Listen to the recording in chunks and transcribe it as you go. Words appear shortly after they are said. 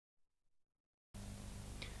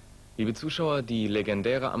Liebe Zuschauer, die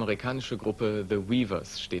legendäre amerikanische Gruppe The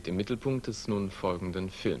Weavers steht im Mittelpunkt des nun folgenden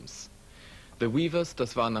Films. The Weavers,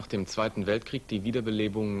 das war nach dem Zweiten Weltkrieg die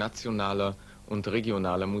Wiederbelebung nationaler und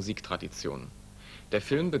regionaler Musiktraditionen. Der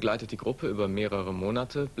Film begleitet die Gruppe über mehrere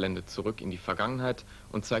Monate, blendet zurück in die Vergangenheit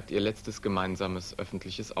und zeigt ihr letztes gemeinsames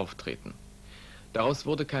öffentliches Auftreten. Daraus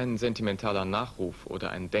wurde kein sentimentaler Nachruf oder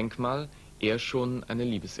ein Denkmal, eher schon eine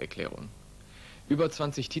Liebeserklärung. Über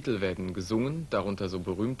 20 Titel werden gesungen, darunter so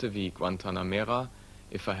berühmte wie Guantanamera,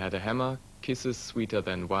 If I Had a Hammer, Kisses Sweeter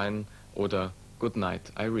Than Wine oder Good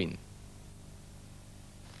Night, Irene.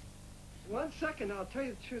 1 second, I'll tell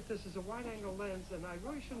you the truth, this is a wide-angle lens, and I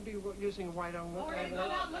really shouldn't be using a wide-angle lens. Or you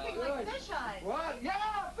come out looking like fish eyes. What?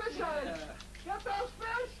 Yeah, fish eyes! Get those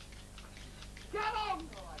fish! Get them!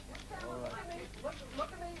 Look at me,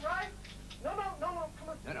 look at me, right? No, come on.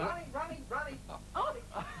 Ronnie. Oh,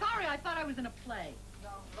 sorry, I thought I was in a play. No,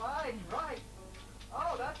 right.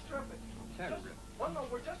 Oh, that's terrific. Terrific. One more,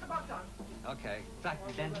 we're just about done. Okay, back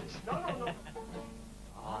to dentist. No.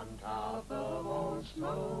 On top of old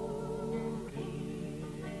Smoky,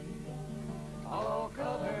 all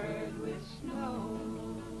covered with snow,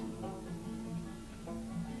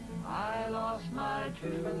 I lost my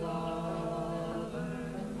true lover,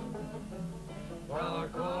 from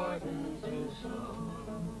according to snow.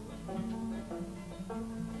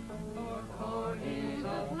 For he's a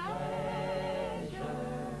pleasure,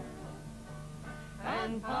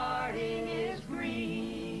 and parting is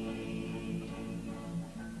grief,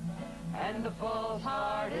 and the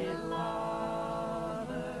false-hearted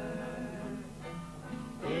lover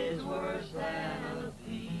is worse than a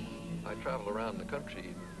thief. I travel around the country,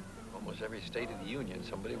 in almost every state of the Union.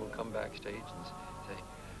 Somebody will come backstage and say,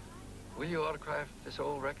 will you autograph this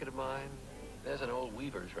old record of mine? There's an old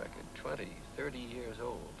Weavers record, 20, 30 years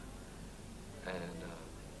old. And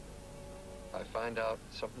I find out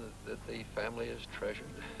something that the family has treasured.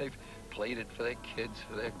 They've played it for their kids,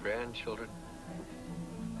 for their grandchildren.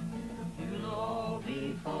 You'll all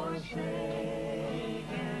be forsaken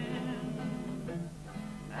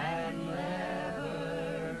and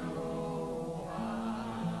never grow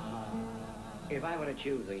up. If I were to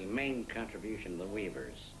choose the main contribution of the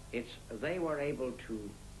Weavers, it's they were able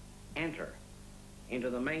to enter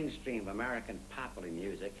into the mainstream of American popular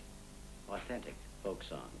music authentic folk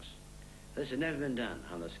songs. This has never been done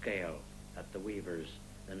on the scale that the Weavers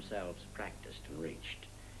themselves practiced and reached.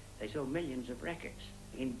 They sold millions of records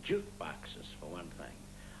in jukeboxes, for one thing,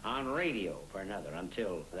 on radio for another,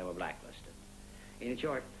 until they were blacklisted. In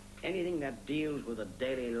short, anything that deals with the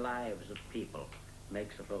daily lives of people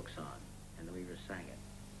makes a folk song, and the Weavers sang it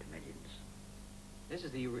to millions. This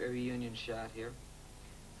is the reunion shot here.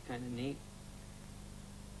 Kind of neat.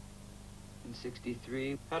 In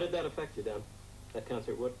 '63. How did that affect you, Dan? That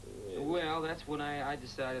concert, what? Well, that's when I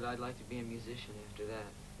decided I'd like to be a musician after that.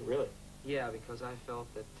 Really? Yeah, because I felt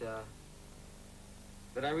that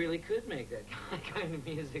I really could make that kind of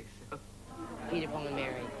music, so. Peter, Paul, and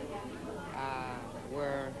Mary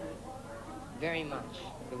were very much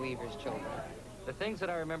the Weavers' children. The things that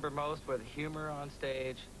I remember most were the humor on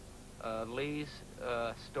stage, Lee's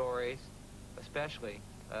stories, especially,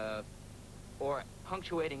 or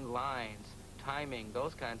punctuating lines, timing,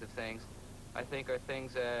 those kinds of things, I think are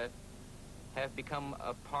things that have become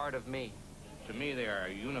a part of me. To me, they are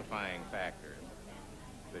unifying factors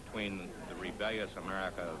between the rebellious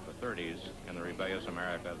America of the 30s and the rebellious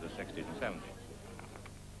America of the 60s and 70s.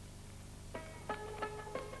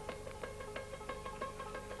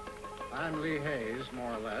 I'm Lee Hayes,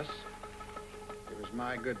 more or less. It was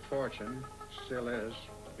my good fortune, still is,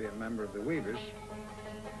 to be a member of the Weavers.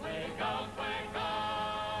 Wake up,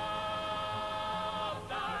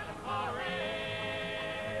 start a parade.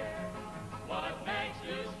 What makes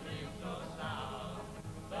you scream so sound?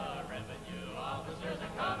 The revenue officers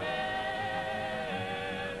are coming,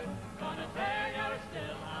 gonna tear your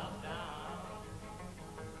still house down.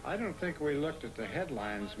 I don't think we looked at the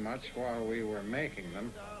headlines much while we were making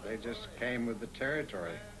them. They just came with the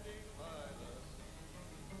territory.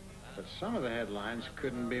 But some of the headlines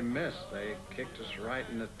couldn't be missed. They kicked us right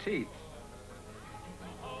in the teeth.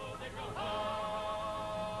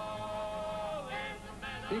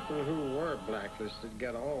 People who were blacklisted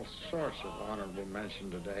get all sorts of honorable mention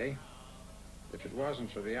today. If it wasn't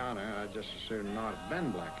for the honor, I'd just as soon not have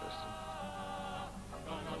been blacklisted.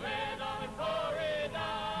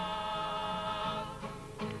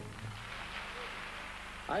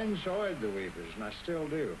 I enjoyed the Weavers, and I still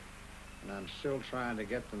do. And I'm still trying to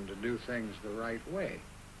get them to do things the right way,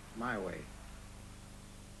 my way.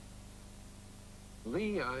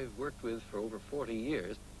 Lee, I've worked with for over 40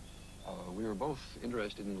 years. We were both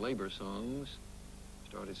interested in labor songs,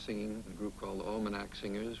 started singing in a group called the Almanac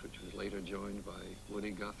Singers, which was later joined by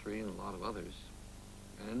Woody Guthrie and a lot of others.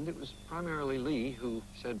 And it was primarily Lee who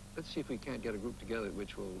said, let's see if we can't get a group together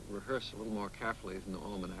which will rehearse a little more carefully than the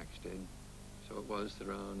Almanacs did. So it was that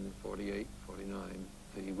around 48, 49,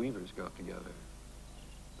 the Weavers got together.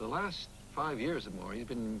 The last 5 years or more, he's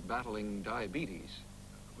been battling diabetes.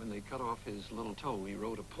 When they cut off his little toe, he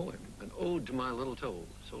wrote a poem, an ode to my little toe.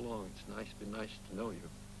 So long, it's been nice to know you.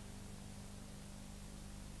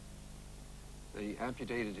 They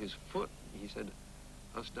amputated his foot. He said,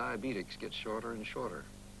 us diabetics get shorter and shorter.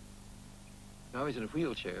 Now he's in a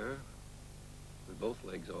wheelchair with both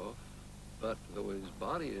legs off, but though his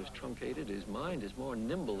body is truncated, his mind is more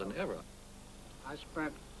nimble than ever. I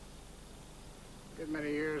spent a good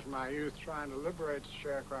many years of my youth trying to liberate the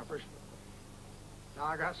sharecroppers. Now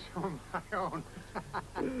I got some of my own.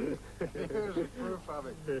 Here's the proof of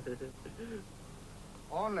it.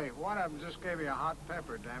 Only one of them just gave me a hot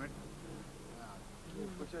pepper, damn it.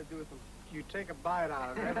 What should I do with them? You take a bite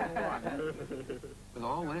out of every one. With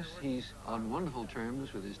all this, he's on wonderful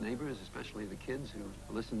terms with his neighbors, especially the kids who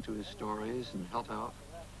listen to his stories and help out.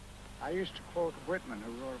 I used to quote Whitman,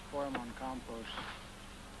 who wrote a poem on compost.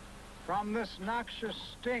 From this noxious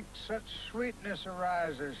stink, such sweetness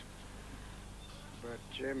arises. But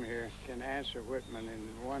Jim here can answer Whitman in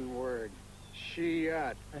one word: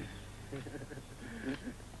 she-ut.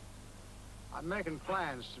 I'm making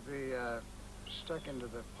plans to be stuck into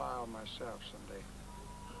the pile myself someday.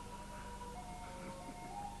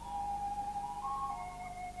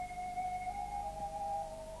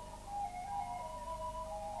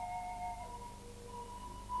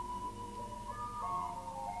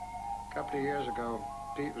 A couple of years ago,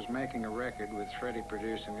 Pete was making a record with Freddie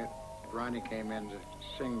producing it. Ronnie came in to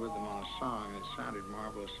sing with them on a song, and it sounded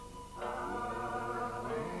marvelous.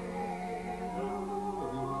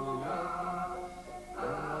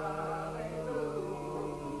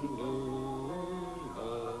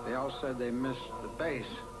 They all said they missed the bass.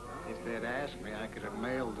 If they had asked me, I could have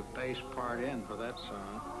mailed the bass part in for that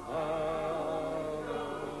song.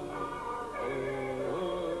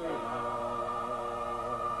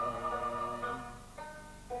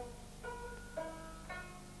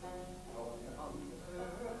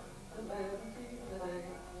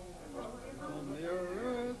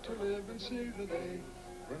 See the day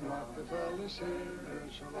when what befell us here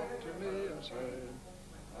shall up to me and say.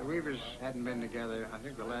 The Weavers hadn't been together. I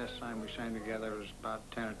think the last time we sang together was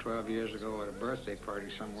about 10 or 12 years ago at a birthday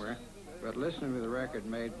party somewhere. But listening to the record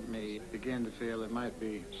made me begin to feel it might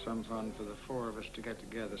be some fun for the four of us to get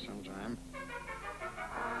together sometime.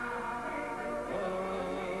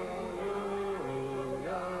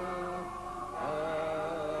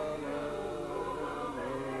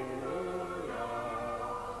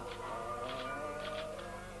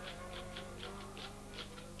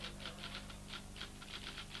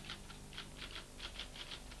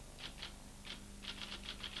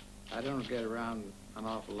 I don't get around an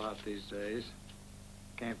awful lot these days.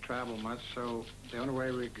 Can't travel much, so the only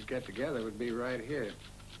way we could get together would be right here.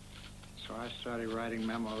 So I started writing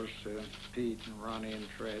memos to Pete and Ronnie and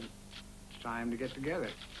Fred. It's time to get together.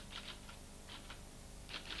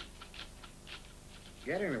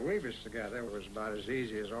 Getting the Weavers together was about as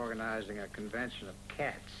easy as organizing a convention of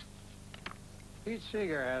cats. Pete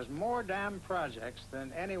Seeger has more damn projects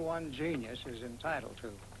than any one genius is entitled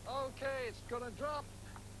to. Okay, it's gonna drop.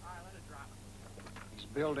 He's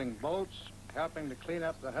building boats, helping to clean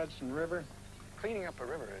up the Hudson River. Cleaning up a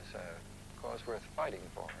river is a cause worth fighting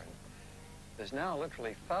for. And there's now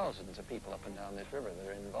literally thousands of people up and down this river that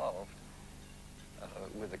are involved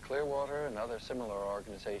with the Clearwater and other similar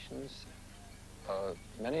organizations.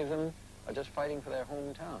 Many of them are just fighting for their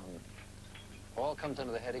hometown. All comes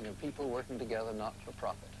under the heading of people working together, not for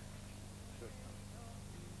profit.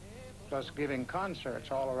 Plus giving concerts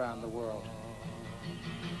all around the world.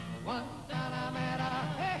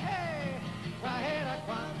 Guantanamera, hey, hey, Guajira,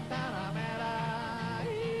 Guantanamera,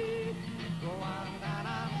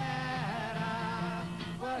 Guantanamera,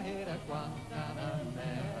 Guajira,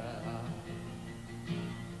 Guantanamera.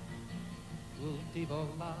 Cultivo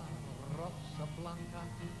la rosa blanca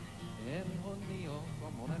en junio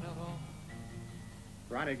como enero.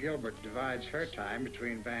 Ronnie Gilbert divides her time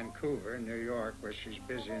between Vancouver and New York, where she's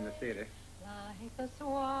busy in the theater. Like a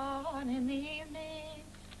swan in the evening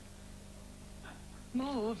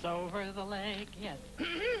moves over the lake. Yes.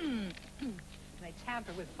 And I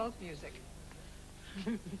tamper with folk music.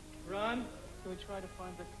 Ron, can we try to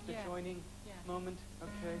find the joining moment?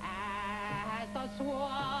 Okay. As the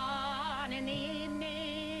swan in the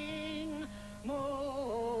evening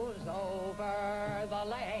moves over the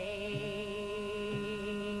lake.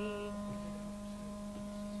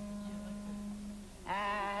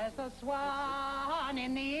 swan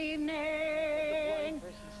in the evening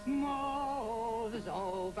moves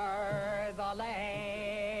over the lake.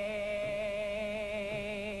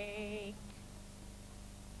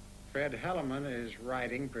 Fred Hellerman is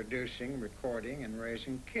writing, producing, recording, and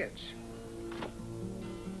raising kids.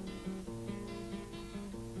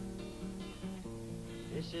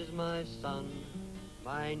 This is my son,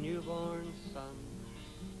 my newborn son.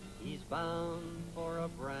 He's bound for a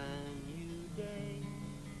brand new day.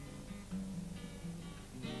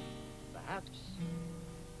 Perhaps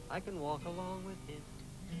I can walk along with him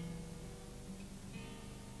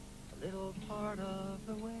a little part of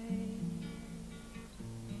the way.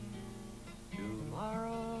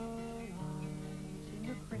 Tomorrow lies in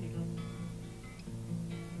the cradle.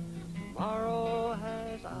 Tomorrow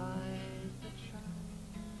has eyes that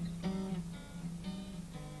shine.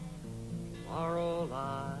 Tomorrow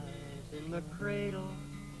lies in the cradle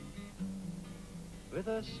with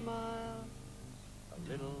a smile, a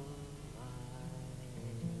little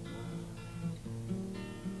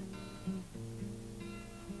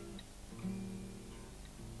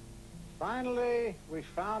Finally, we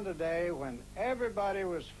found a day when everybody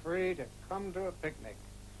was free to come to a picnic.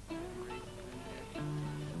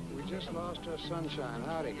 We just lost our sunshine.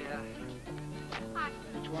 Howdy. Yeah. Hi.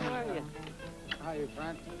 Which one? How are you? How are you,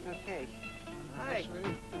 Frank? Okay. Hi.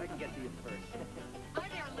 I can get to you first. Hi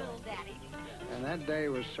there, little daddy. And that day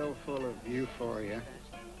was so full of euphoria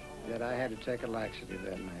that I had to take a laxative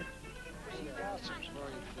that night. She gossips for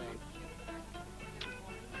you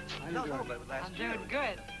today. No, but last I'm year. doing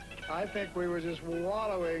good. I think we were just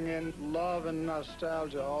wallowing in love and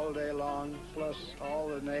nostalgia all day long, plus all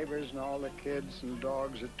the neighbors and all the kids and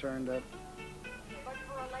dogs that turned up. But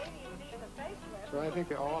for a lady who needs a facelift... So I think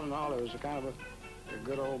that all in all, it was a kind of a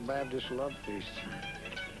good old Baptist love feast.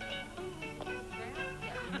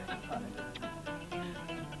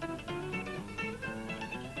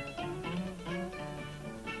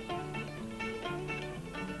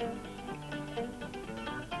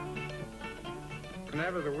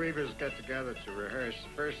 Whenever the Weavers get together to rehearse,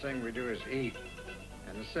 the first thing we do is eat,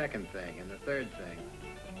 and the second thing, and the third thing.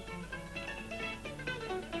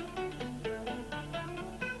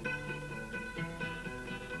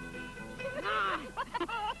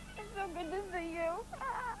 It's so good to see you.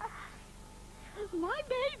 My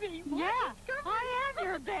baby. Yeah, I am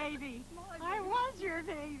your baby. I was your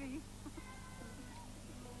baby.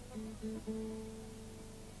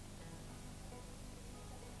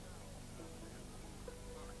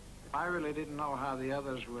 I really didn't know how the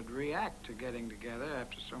others would react to getting together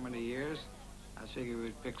after so many years. I figured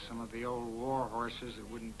we'd pick some of the old war horses that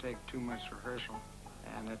wouldn't take too much rehearsal.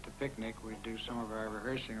 And at the picnic, we'd do some of our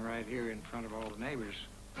rehearsing right here in front of all the neighbors.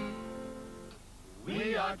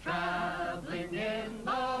 We are traveling in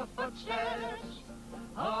the footsteps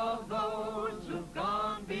of those who've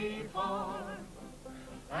gone before,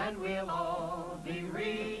 and we'll all be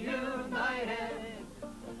reunited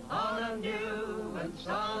on a new and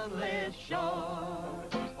sunlit shore.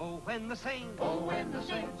 Oh, when the saints,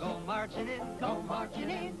 go marching in,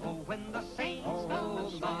 Oh, when the saints go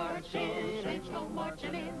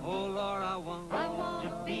marching in. Oh, Lord, I want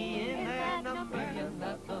to be in that number.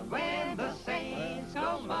 When the saints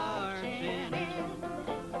go marching in.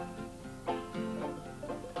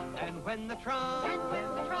 And when the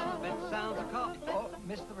trumpet sounds a call. Oh,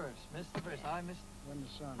 missed the verse. I missed. When the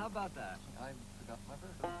sun. How about that? I forgot my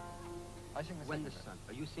verse. I sing the When the second sun.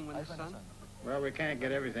 Are you singing When verse. the I sun? sing Well, we can't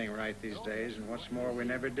get everything right these days, and what's more, we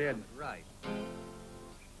never did. Right.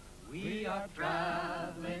 We are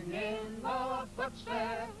traveling in the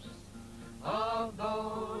footsteps of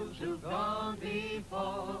those who've gone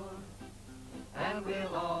before, and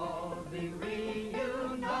we'll all be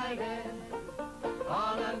reunited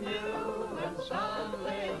on a new and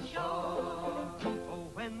sunlit shore. Oh,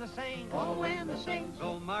 when the saints,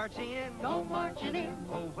 go marching in. go marching in.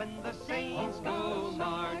 Oh, when the saints go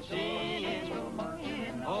marching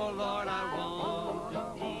in. Oh, Lord, I want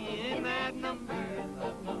to be in that number.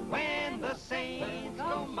 When the saints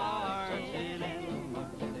go marching in.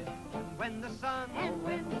 When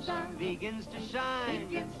the sun begins to shine.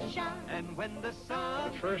 And when the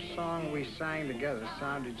sun... The first song we sang together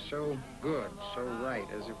sounded so good, so right,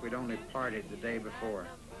 as if we'd only partied the day before.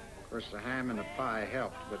 Of course, the ham and the pie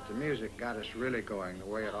helped, but the music got us really going the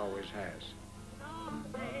way it always has.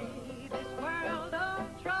 Someday this world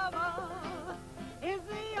of trouble is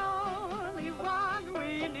the only one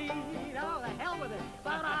we need. Oh, the hell with it.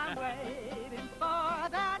 But I'm waiting for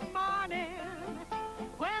that morning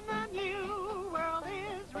when the new world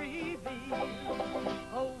is revealed.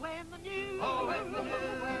 Oh, when the new world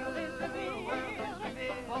is revealed.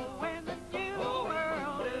 Oh, when the new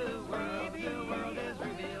world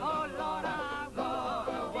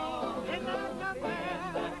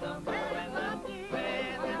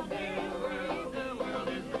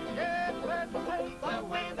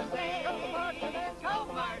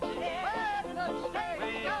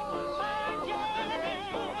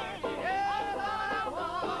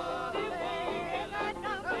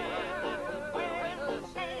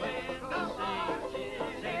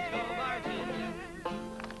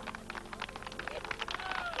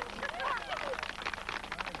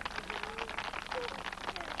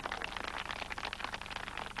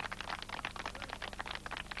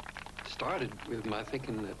started with my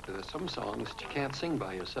thinking that there are some songs that you can't sing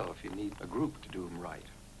by yourself. You need a group to do them right.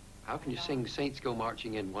 How can you sing Saints Go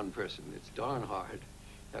Marching In one person? It's darn hard.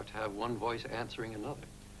 You have to have one voice answering another.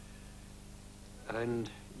 And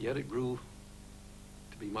yet it grew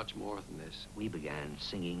to be much more than this. We began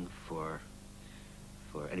singing for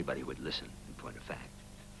anybody who would listen, in point of fact,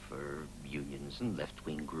 for unions and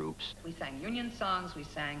left-wing groups. We sang union songs, we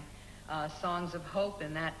sang songs of hope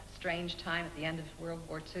in that strange time at the end of World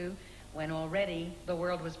War II, when already the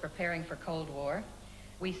world was preparing for Cold War.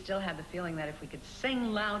 We still had the feeling that if we could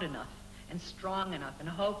sing loud enough and strong enough and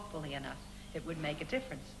hopefully enough, it would make a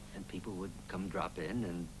difference. And people would come drop in,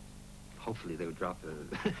 and hopefully they would drop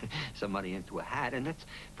some money into a hat, and that's,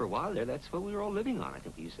 for a while there, that's what we were all living on. I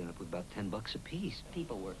think we used to end up with about $10 a piece.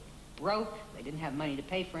 People were broke, they didn't have money to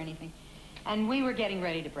pay for anything, and we were getting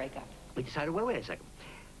ready to break up. We decided, well, wait a second.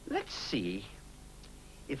 Let's see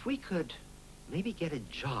if we could maybe get a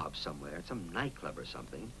job somewhere, at some nightclub or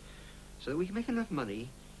something, so that we can make enough money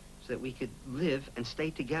so that we could live and stay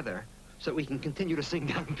together so that we can continue to sing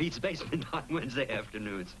down in Pete's basement on Wednesday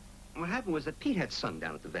afternoons. What happened was that Pete had sung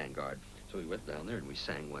down at the Vanguard. So we went down there and we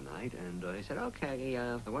sang one night, and he said, okay,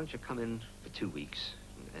 why don't you come in for 2 weeks?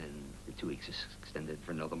 And the 2 weeks is extended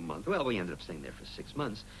for another month. Well, we ended up staying there for 6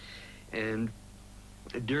 months. And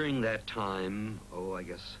during that time, I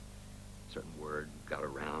guess a certain word got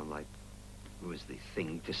around, like it was the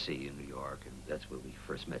thing to see in New York, and that's where we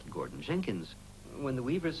first met Gordon Jenkins. When the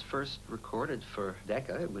Weavers first recorded for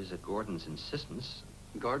Decca, it was at Gordon's insistence.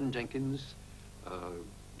 Gordon Jenkins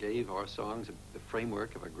gave our songs the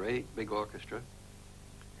framework of a great big orchestra.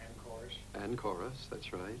 And chorus. And chorus,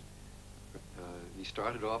 that's right. He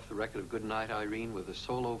started off the record of Goodnight Irene with a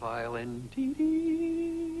solo violin. And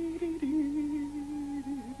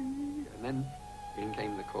then in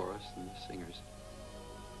came the chorus and the singers.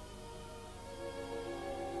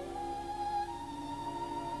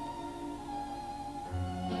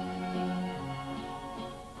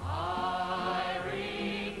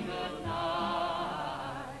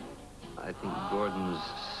 I think Gordon's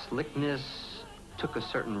slickness took a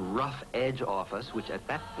certain rough edge off us, which at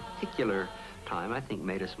that particular time, I think,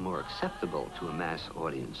 made us more acceptable to a mass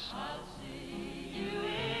audience.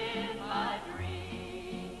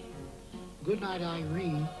 Goodnight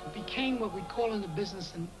Irene became what we call in the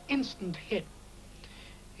business an instant hit.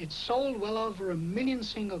 It sold well over 1 million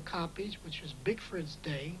single copies, which was big for its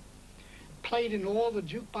day. Played in all the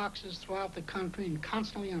jukeboxes throughout the country and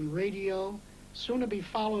constantly on radio, soon to be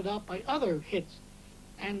followed up by other hits.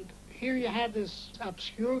 And here you had this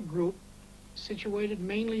obscure group situated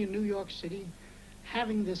mainly in New York City,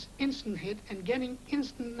 having this instant hit and getting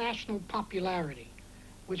instant national popularity,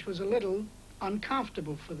 which was a little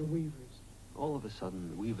uncomfortable for the Weavers. All of a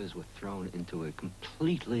sudden, the Weavers were thrown into a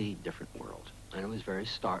completely different world. And it was very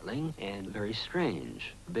startling and very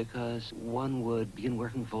strange, because one would begin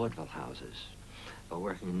working vaudeville houses, or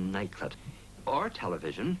working in nightclubs, or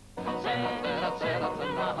television.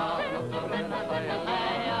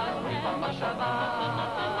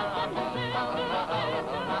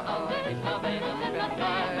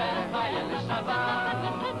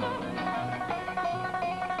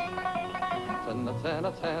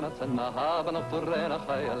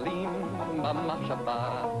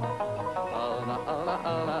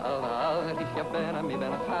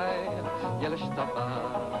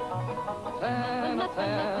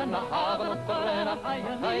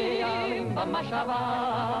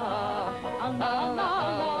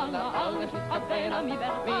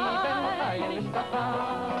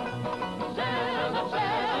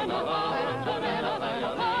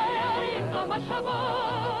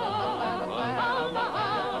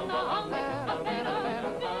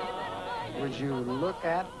 Would you look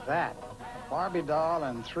at that? Barbie doll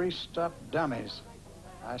and 3 stuffed dummies.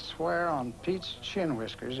 I swear on Pete's chin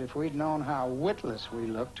whiskers, if we'd known how witless we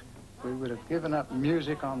looked, we would have given up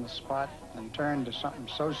music on the spot and turned to something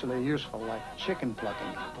socially useful like chicken plucking.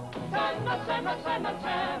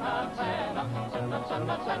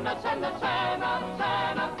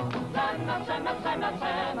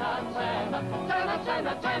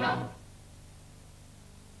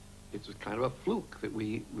 It was kind of a fluke that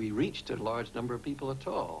we reached a large number of people at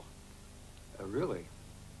all. Really.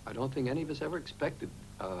 I don't think any of us ever expected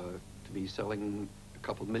to be selling a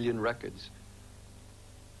couple million records.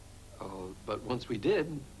 But once we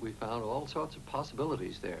did, we found all sorts of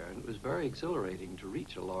possibilities there, and it was very exhilarating to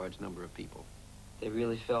reach a large number of people. They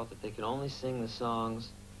really felt that they could only sing the songs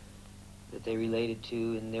that they related to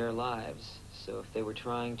in their lives. So if they were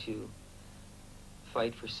trying to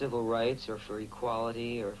fight for civil rights or for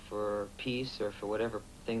equality or for peace or for whatever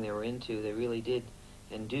thing they were into, they really did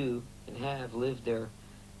and do and have lived their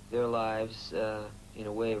their lives in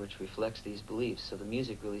a way which reflects these beliefs. So the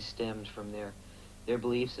music really stemmed from their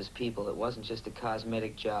beliefs as people. It wasn't just a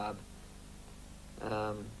cosmetic job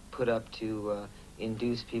put up to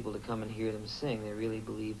induce people to come and hear them sing. They really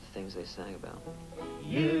believed the things they sang about.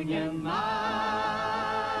 Union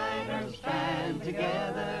miners stand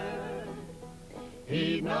together,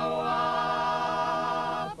 heed no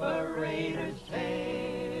operator's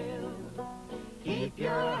tale. Keep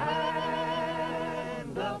your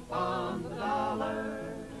hand upon the dollar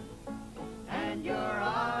and your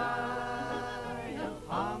eye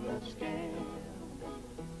upon the scale.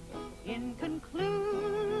 In conclusion,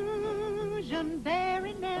 bear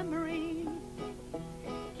in memory,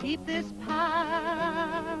 keep this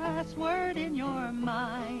password in your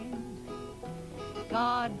mind.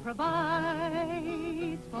 God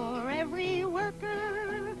provides for every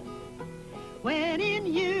worker when in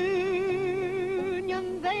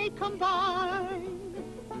union they combine.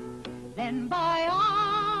 Then by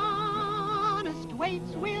honest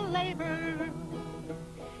weights we'll labor,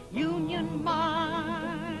 union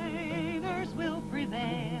miners will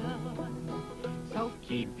prevail. So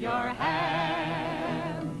keep your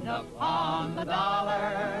hand upon the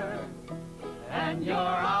dollar and your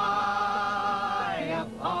eye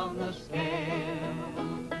upon the scale.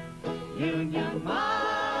 Union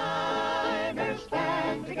miners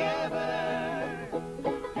stand together,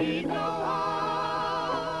 heed no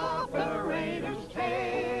operator's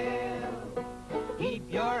tale.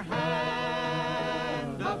 Keep your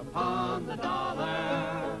hand upon the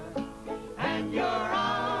dollar and your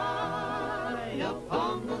eye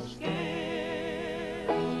upon the scale.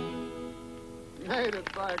 Made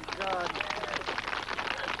it, by God.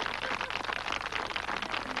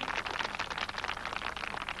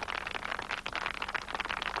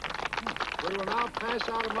 We will now pass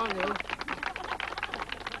out among you.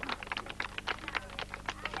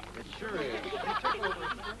 It sure is.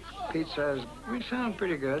 Pete says, we sound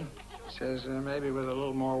pretty good. He says, maybe with a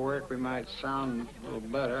little more work we might sound a little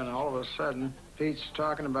better. And all of a sudden, Pete's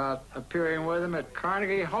talking about appearing with him at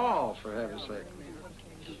Carnegie Hall, for heaven's sake.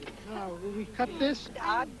 Now, will we cut this?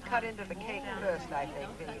 I'd cut into the cake first, I think,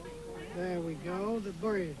 Pete. There we go, the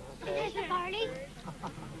bird. There's a party.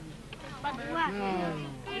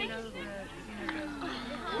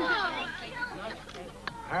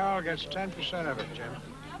 Harold gets 10% of it, Jim.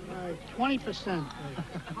 All right, 20%.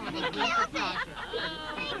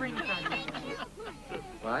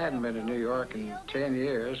 Well, I hadn't been to New York in 10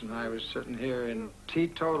 years, and I was sitting here in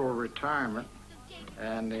teetotal retirement,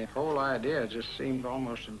 and the whole idea just seemed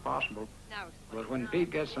almost impossible. But when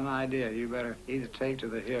Pete gets an idea, you better either take to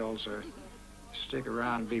the hills or stick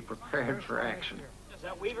around and be prepared for action. Is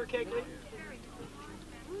that Weaver cake, Lee?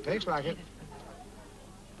 Tastes like it.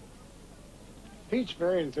 Pete's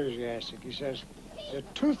very enthusiastic. He says, there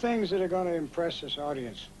are two things that are going to impress this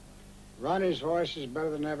audience. Ronnie's voice is better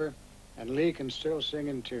than ever, and Lee can still sing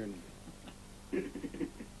in tune.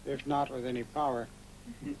 If not with any power.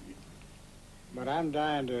 But I'm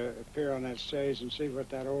dying to appear on that stage and see what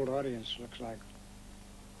that old audience looks like.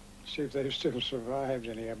 See if they've still survived,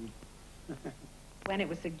 any of them. When it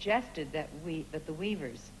was suggested that the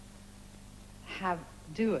Weavers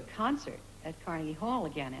do a concert at Carnegie Hall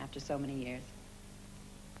again after so many years,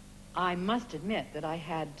 I must admit that I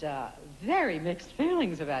had very mixed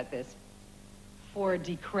feelings about this. Four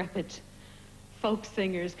decrepit folk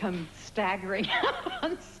singers come staggering out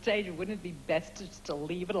on stage. Wouldn't it be best just to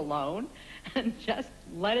leave it alone and just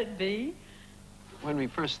let it be? When we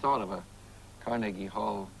first thought of a Carnegie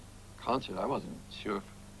Hall concert, I wasn't sure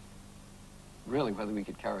really whether we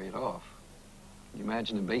could carry it off. Can you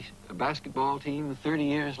imagine a basketball team 30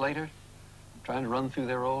 years later trying to run through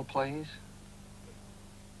their old plays?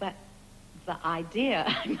 But the idea,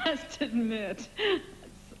 I must admit,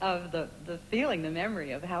 of the feeling, the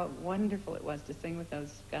memory of how wonderful it was to sing with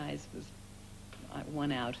those guys was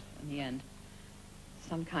won out in the end.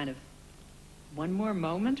 Some kind of one more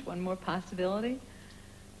moment, one more possibility.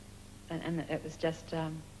 And it was just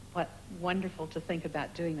what wonderful to think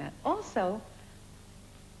about doing that. Also,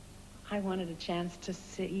 I wanted a chance to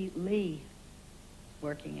see Lee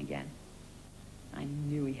working again. I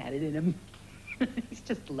knew he had it in him. He's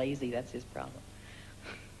just lazy, that's his problem.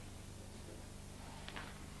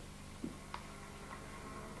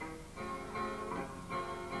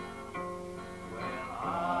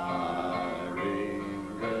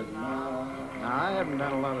 I haven't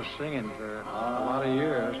done a lot of singing for a lot of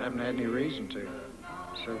years. Haven't had any reason to.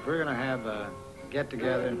 So if we're going to have a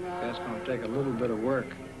get-together, that's going to take a little bit of work.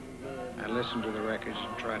 I listen to the records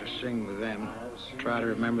and try to sing with them, try to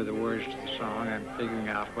remember the words to the song. I'm figuring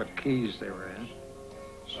out what keys they were in.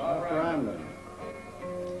 Soft rhyme then.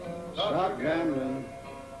 Stop gambling.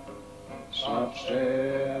 Stop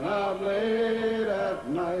staying out late at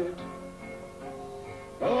night.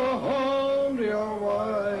 Go home to your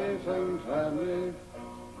wife and family.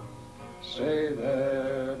 Stay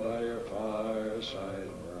there by your fireside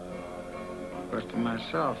bride. But to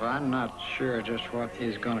myself, I'm not sure just what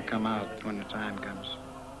is going to come out when the time comes.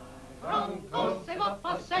 Franco se va a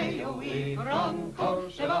paseo, y Franco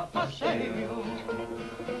se va a paseo.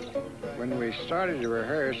 When we started to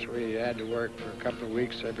rehearse, we had to work for a couple of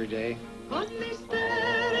weeks every day. Con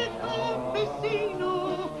Mister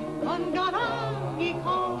Campesino, con Galán y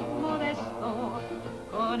con Modesto,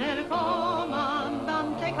 con el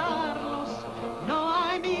comandante Carlos, no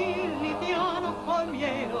hay miliciano con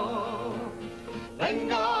miedo.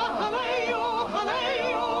 Venga, jaleo,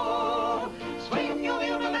 jaleo, sueño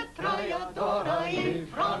de una ametralladora y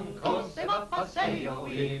Franco se va a paseo,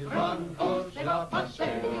 y Franco se va a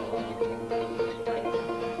paseo.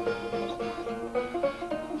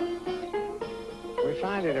 We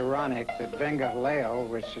find it ironic that Venga Jaleo,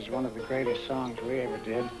 which is one of the greatest songs we ever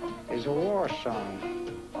did, is a war song,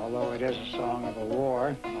 although it is a song of a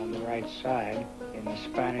war on the right side in the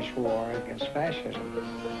Spanish War against fascism.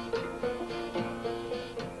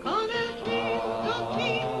 Con el quinto,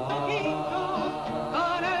 quinto, quinto,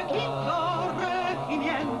 con el quinto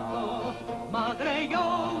regimiento, madre,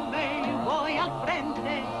 yo me voy al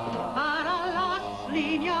frente para las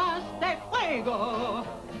líneas de fuego.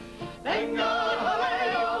 Venga,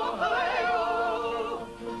 jaleo, jaleo,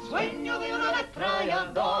 sueño de una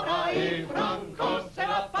ametralladora y Franco se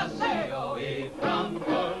va a paseo, y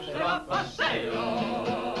Franco se va a paseo.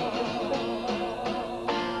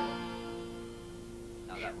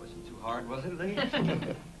 Now that wasn't too hard, was it, Lee?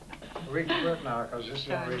 We can quit now, because this is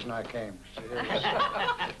the reason I came. To hear this.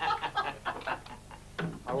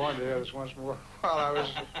 I wanted to hear this once more while I was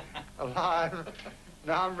alive.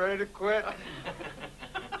 Now I'm ready to quit.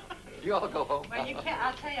 You all go home. Well, you can't.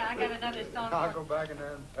 I'll tell you, I got another song. I'll go back in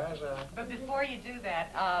there and pass out. But before you do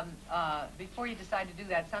that, before you decide to do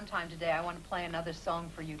that, sometime today, I want to play another song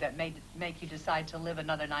for you that may make you decide to live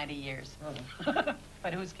another 90 years.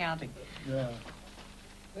 But who's counting? Yeah.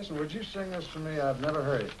 Listen, would you sing this to me? I've never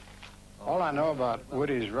heard it. All I know about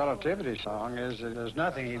Woody's Relativity song is that there's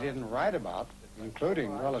nothing he didn't write about,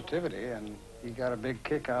 including relativity, and he got a big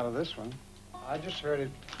kick out of this one. I just heard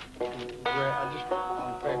it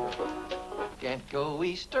on paper. Can't go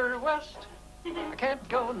east or west. I can't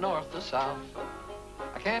go north or south.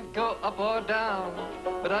 I can't go up or down,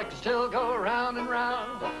 but I can still go round and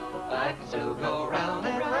round. I can still go round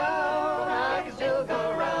and round. I can still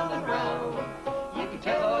go round and round. You can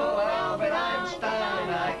tell Albert Einstein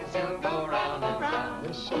I can still go round and round.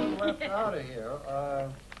 There's some left out of here.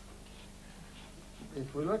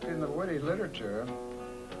 If we look in the Woody literature,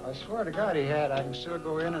 I swear to God he had I can still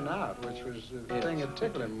go in and out, which was the thing that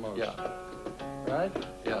tickled him most. Yeah. Right?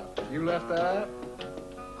 Yeah. You left that out?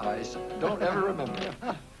 I don't ever remember.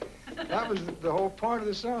 That was the whole point of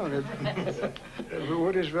the song.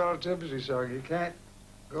 Woody's Relativity song. You can't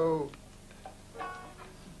go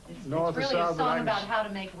north or It's really south. a song about how to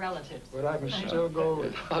make relatives. But I can still go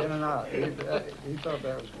in and out. He thought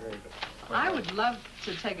that was great. I would love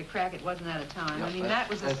to take a crack at Wasn't That a Time. I mean, that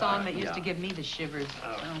was a song that used to give me the shivers.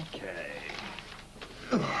 Okay.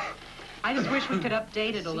 I just wish we could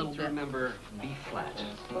update it a little bit. Remember B flat.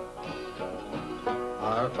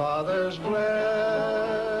 Our fathers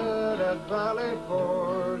bled at Valley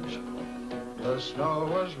Forge. The snow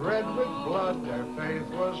was red with blood, their faith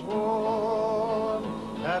was warm.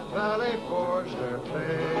 At Valley Forge, their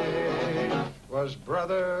faith was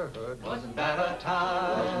brotherhood. Wasn't that a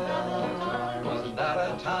time? Wasn't that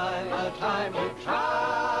a time to try?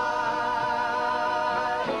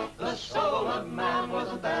 The soul of man,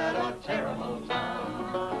 wasn't that a terrible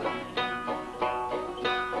time?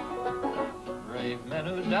 Brave men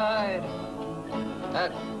who died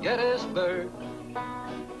at Gettysburg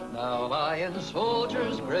now lie in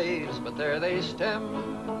soldiers' graves, but there they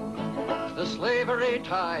stem the slavery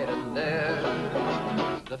tide, and there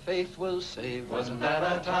the faith was saved. Wasn't that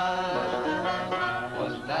a time?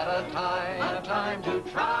 Wasn't that a time to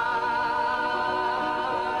try?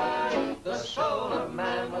 The soul of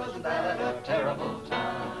man, wasn't that a terrible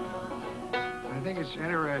time? I think it's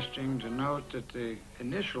interesting to note that the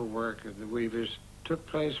initial work of the Weavers took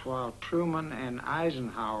place while Truman and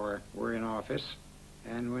Eisenhower were in office,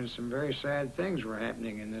 and when some very sad things were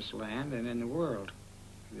happening in this land and in the world.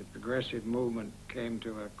 The progressive movement came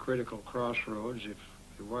to a critical crossroads if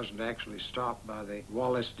it wasn't actually stopped by the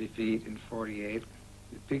Wallace defeat in '48.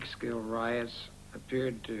 The Peekskill riots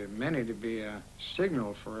appeared to many to be a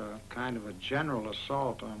signal for a kind of a general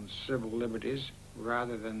assault on civil liberties,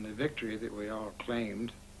 rather than the victory that we all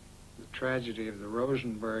claimed. The tragedy of the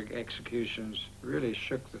Rosenberg executions really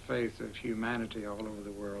shook the faith of humanity all over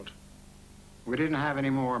the world. We didn't have any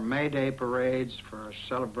more May Day parades for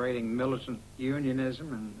celebrating militant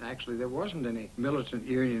unionism, and actually there wasn't any militant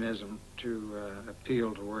unionism to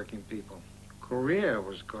appeal to working people. Korea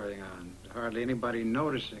was going on, hardly anybody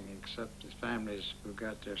noticing except the families who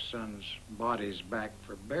got their sons' bodies back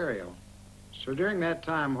for burial. So during that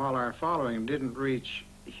time, while our following didn't reach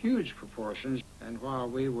huge proportions, and while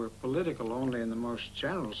we were political only in the most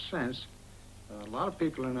general sense, a lot of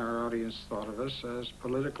people in our audience thought of us as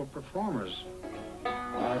political performers.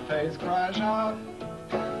 Our faith cries out,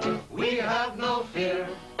 we have no fear.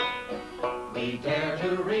 We dare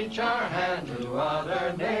to reach our hand to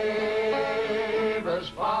other neighbors,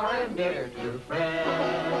 far and near to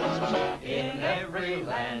friends. In every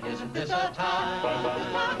land, isn't this a time?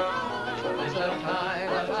 This a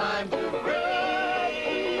time to free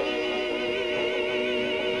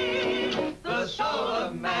the soul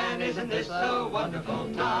of man. Isn't this a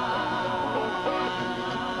wonderful time?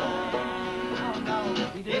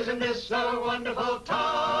 Isn't this a wonderful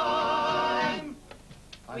time?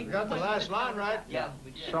 I got the last line right. Yeah.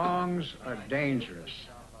 Songs are dangerous.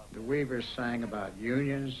 The Weavers sang about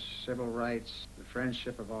unions, civil rights, the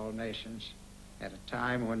friendship of all nations, at a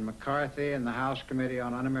time when McCarthy and the House Committee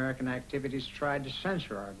on Un-American Activities tried to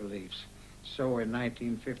censor our beliefs. So in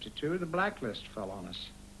 1952, the blacklist fell on us.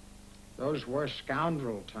 Those were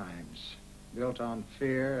scoundrel times, built on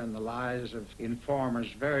fear and the lies of informers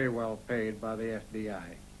very well paid by the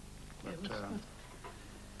FBI. But,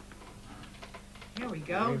 here we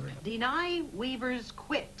go. Deny Weavers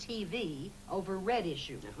quit TV over Red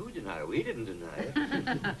issue. Now, who denied it? We didn't deny it.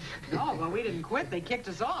 No, well, we didn't quit. They kicked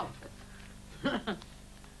us off. There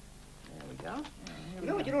we go. You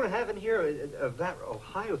know what you don't have in here of that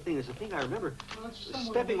Ohio thing is the thing I remember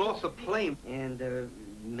stepping off the plane and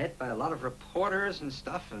met by a lot of reporters and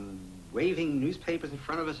stuff and waving newspapers in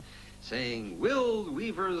front of us saying, "Will the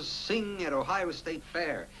Weavers sing at Ohio State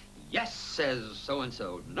Fair?" Yes, says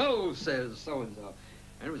so-and-so. No, says so-and-so.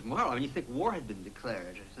 And it was marvelous. I mean, you think war had been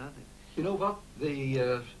declared or something. You know what?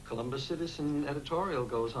 The Columbus Citizen editorial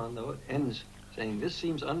goes on, though. It ends saying, "This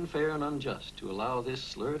seems unfair and unjust. To allow this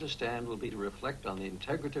slur to stand will be to reflect on the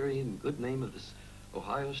integrity and good name of this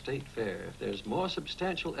Ohio State Fair. If there's more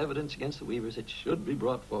substantial evidence against the Weavers, it should be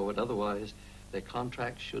brought forward. Otherwise, their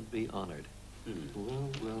contract should be honored." Well.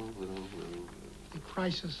 The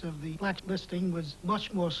crisis of the blacklisting was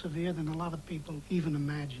much more severe than a lot of people even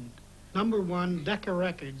imagined. Number one, Decca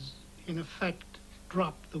Records, in effect,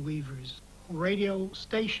 dropped the Weavers. Radio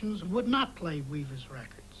stations would not play Weavers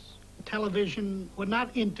records. Television would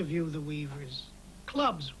not interview the Weavers.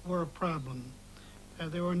 Clubs were a problem.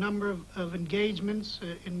 There were a number of engagements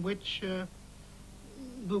in which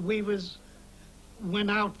the Weavers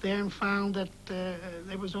went out there and found that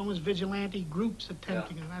there was almost vigilante groups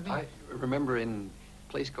attempting it. I remember in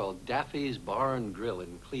a place called Daffy's Bar and Grill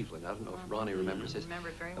in Cleveland. I don't know if Ronnie remembers this. Remember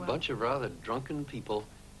it very well. A bunch of rather drunken people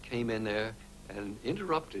came in there and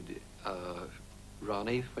interrupted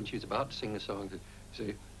Ronnie when she was about to sing a song.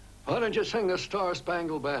 Say, "Why don't you sing the Star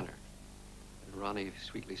Spangled Banner?" And Ronnie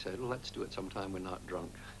sweetly said, "Well, let's do it sometime we're not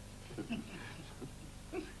drunk."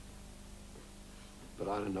 But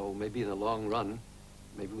I don't know, maybe in the long run,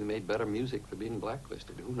 maybe we made better music for being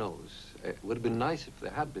blacklisted. Who knows? It would have been nice if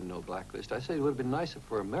there had been no blacklist. I say it would have been nicer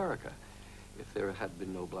for America if there had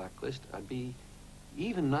been no blacklist. I'd be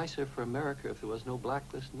even nicer for America if there was no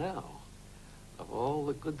blacklist now. Of all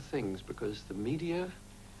the good things, because the media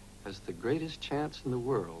has the greatest chance in the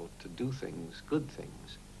world to do things, good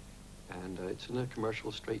things. And it's in a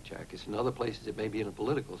commercial straitjacket. It's in other places it may be in a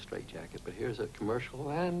political straitjacket, but here's a commercial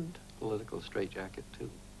and political straitjacket too.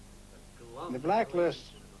 The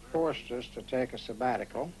blacklist forced us to take a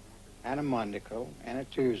sabbatical and a Mondical and a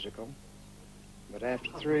Tuesical. But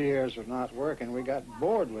after 3 years of not working, we got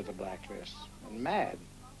bored with the blacklist and mad.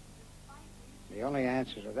 The only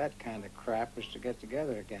answer to that kind of crap was to get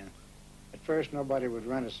together again. At first, nobody would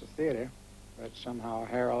rent us a theater, but somehow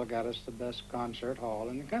Harold got us the best concert hall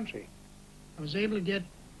in the country. I was able to get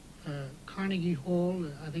Carnegie Hall,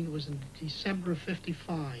 I think it was in December of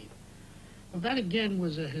 '55. Well, that again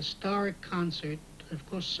was a historic concert. Of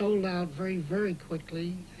course, sold out very, very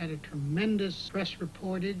quickly, had a tremendous press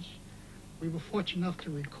reportage. We were fortunate enough to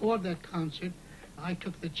record that concert. I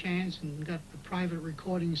took the chance and got the private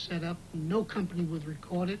recording set up. No company would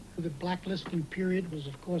record it. The blacklisting period was,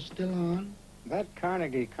 of course, still on. That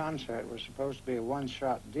Carnegie concert was supposed to be a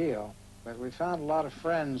one-shot deal, But we found a lot of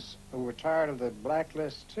friends who were tired of the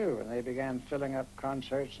blacklist, too, and they began filling up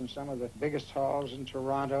concerts in some of the biggest halls in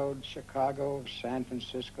Toronto, Chicago, San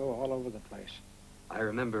Francisco, all over the place. I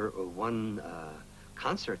remember one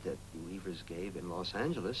concert that the Weavers gave in Los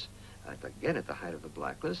Angeles, again at the height of the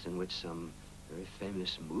blacklist, in which some very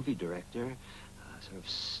famous movie director sort of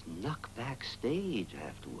snuck backstage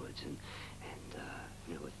afterwards and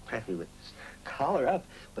you know, practically with his collar up,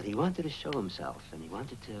 but he wanted to show himself, and he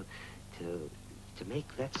wanted to make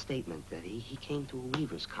that statement that he came to a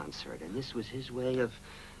Weavers concert, and this was his way of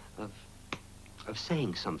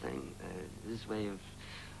saying something, his way of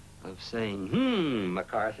saying,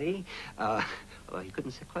 McCarthy. Well, he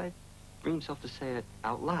couldn't quite bring himself to say it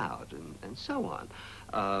out loud, and so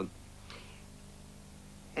on.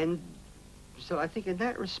 And so I think in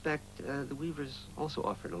that respect, the Weavers also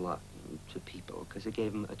offered a lot to people, because it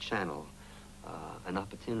gave them a channel, an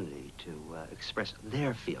opportunity to express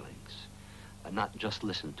their feelings, not just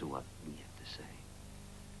listen to what we have to say.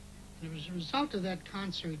 And as a result of that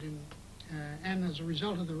concert and as a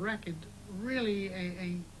result of the record, really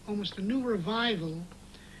almost a new revival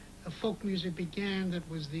of folk music began that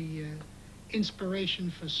was the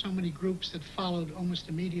inspiration for so many groups that followed almost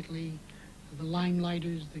immediately. The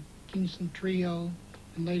Limelighters, the Kingston Trio,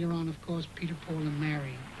 and later on, of course, Peter, Paul, and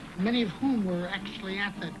Mary, many of whom were actually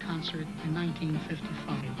at that concert in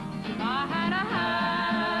 1955. If I had a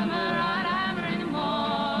hammer, I'd hammer in the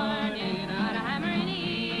morning, I'd hammer in the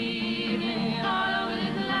evening, all over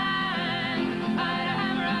this land. I'd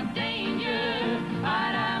hammer out danger,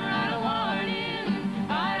 I'd hammer out a warning,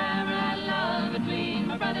 I'd hammer out love between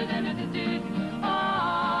my brothers and my sisters,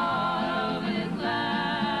 all over this land.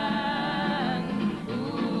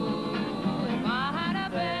 Ooh, if I had a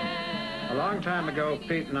bell. A long time ago,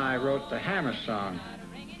 Pete and I wrote the Hammer Song.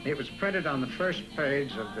 It was printed on the first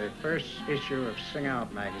page of the first issue of Sing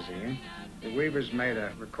Out magazine. The Weavers made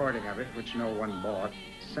a recording of it, which no one bought.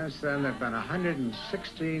 Since then, there have been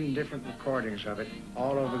 116 different recordings of it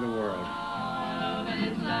all over the world. All over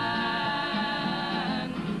this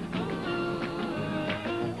land.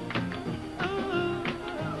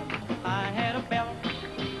 I had a bell.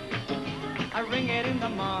 I ring it in the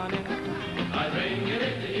morning. I ring it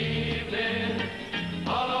in the evening.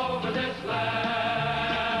 All over this land.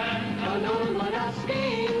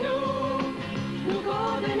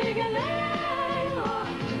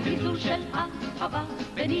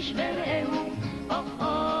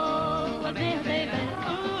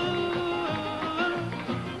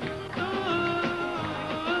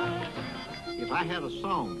 If I had a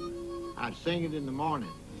song, I'd sing it in the morning.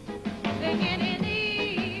 Sing it in the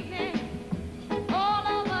evening, all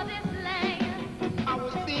over this land. I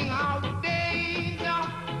will sing out the danger.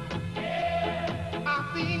 Yeah. I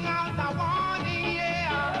sing out the warning,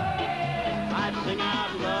 yeah. I'd sing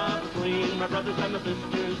out love between my brothers and my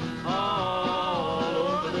sisters all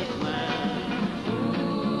over this land.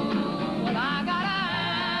 Ooh, well, I got a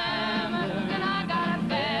hammer, and I got a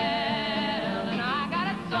bell, and I got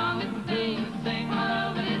a song to sing all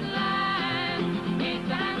over this land. It's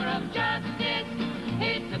the hammer of justice,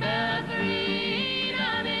 it's the bell of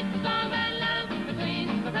freedom, it's the song about love between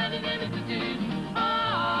my brothers and my sisters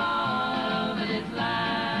all over this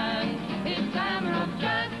land. It's the hammer of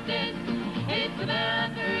justice, it's the bell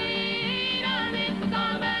of freedom, it's the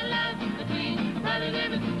song about love between my brothers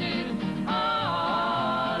and my sisters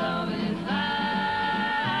all over this land.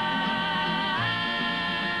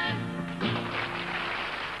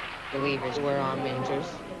 The Weavers were our mentors.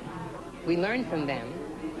 We learned from them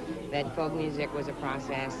that folk music was a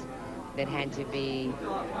process that had to be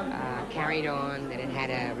carried on, that it had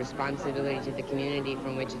a responsibility to the community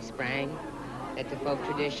from which it sprang, that the folk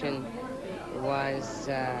tradition was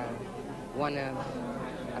one of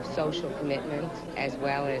social commitment as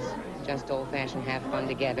well as just old-fashioned have fun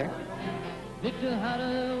together. Victor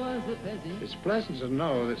Haller was a peasant. It's pleasant to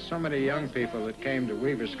know that so many young people that came to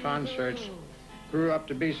Weavers concerts grew up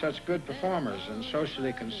to be such good performers and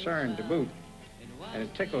socially concerned to boot. And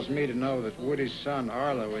it tickles me to know that Woody's son,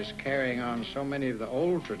 Arlo, is carrying on so many of the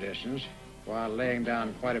old traditions while laying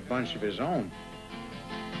down quite a bunch of his own.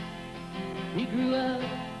 He grew up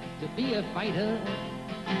to be a fighter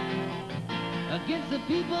against the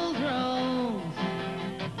people's wrongs.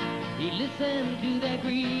 He listened to their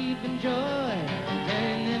grief and joy,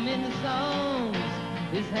 turning them into songs.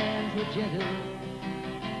 His hands were gentle,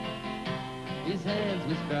 his hands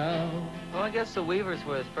were strong. Well, I guess the Weavers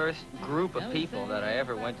were the first group of people that I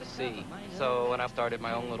ever went to see. So when I started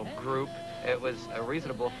my own little group, it was a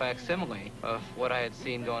reasonable facsimile of what I had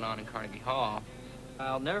seen going on in Carnegie Hall.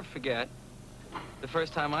 I'll never forget the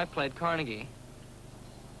first time I played Carnegie.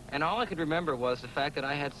 And all I could remember was the fact that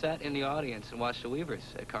I had sat in the audience and watched the Weavers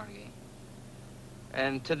at Carnegie.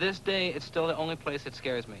 And to this day, it's still the only place that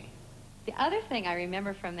scares me. The other thing I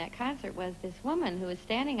remember from that concert was this woman who was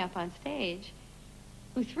standing up on stage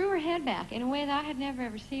who threw her head back in a way that I had never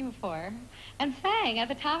ever seen before and sang at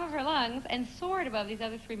the top of her lungs and soared above these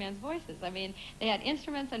other three men's voices. I mean, they had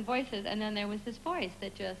instruments and voices, and then there was this voice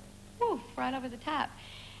that just, woof, right over the top.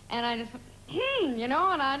 And I just, you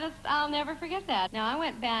know, and I'll never forget that. Now, I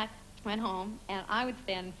went home, and I would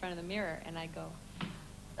stand in front of the mirror, and I'd go,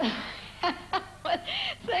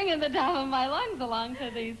 sing at the top of my lungs along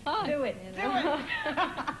to these songs. Do it. You know? Do it.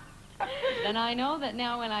 Then I know that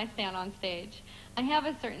now when I stand on stage, I have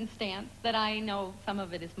a certain stance that I know some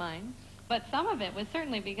of it is mine, but some of it was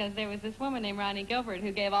certainly because there was this woman named Ronnie Gilbert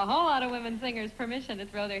who gave a whole lot of women singers permission to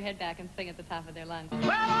throw their head back and sing at the top of their lungs.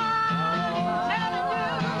 Well, I'm telling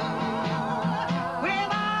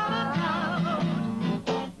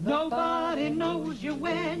you, nobody knows you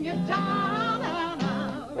when you're down and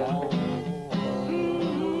out.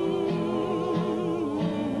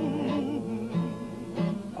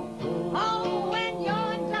 Oh, when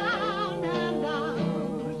you're down and out.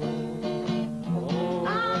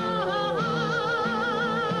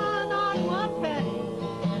 Not one penny.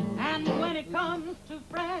 And when it comes to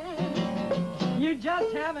friends, you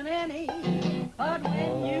just haven't any. But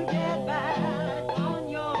when you get back on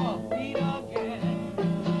your feet again,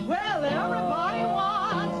 well, everybody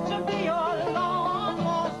wants to be your long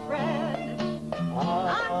lost friend.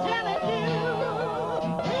 I'm telling you,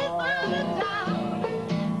 without a doubt,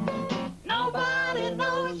 nobody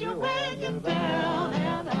knows you when you're down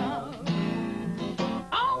and out.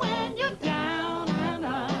 Oh, when you're down and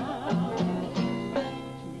out.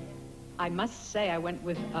 I must say I went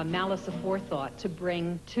with a malice aforethought to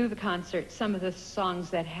bring to the concert some of the songs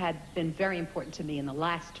that had been very important to me in the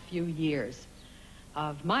last few years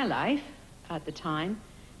of my life at the time,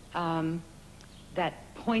 that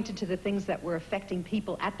pointed to the things that were affecting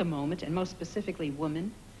people at the moment, and most specifically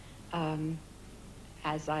women.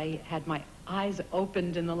 As I had my eyes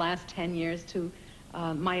opened in the last 10 years to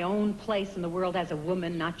my own place in the world as a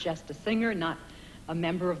woman, not just a singer, not a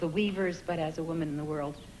member of the Weavers, but as a woman in the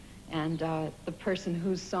world. And the person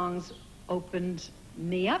whose songs opened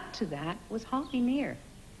me up to that was Holly Near.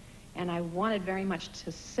 And I wanted very much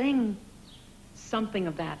to sing something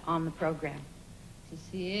of that on the program.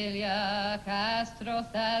 Cecilia Castro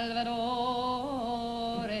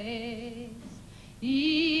Salvadores,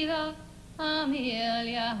 Ida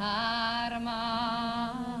Amelia Harmarva.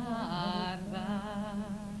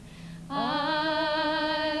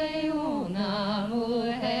 Hay una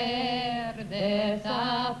mujer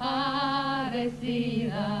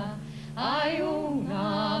desaparecida, hay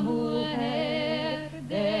una mujer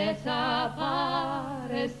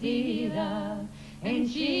desaparecida en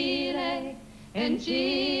Chile, en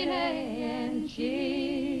Chile, en Chile.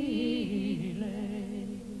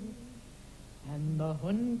 And the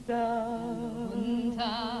junta,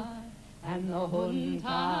 and the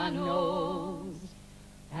junta knows,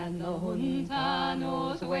 and the junta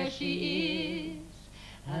knows where she is,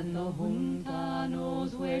 and the junta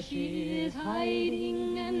knows where she is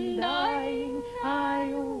hiding and dying.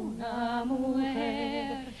 Hay una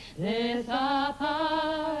mujer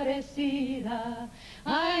desaparecida,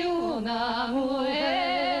 hay una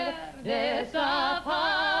mujer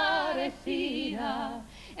desaparecida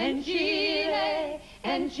en Chile,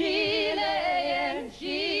 en Chile, en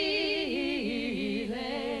Chile.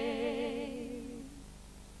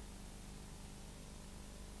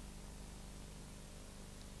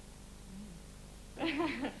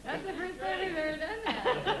 That's the first time I've ever done that.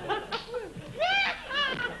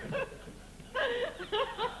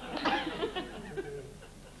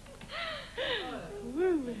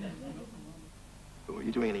 Are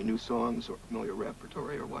you doing any new songs or familiar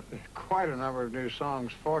repertory or what? Quite a number of new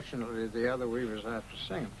songs. Fortunately, the other Weavers have to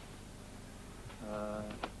sing them.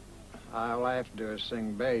 All I have to do is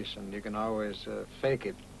sing bass, and you can always fake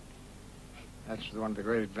it. That's one of the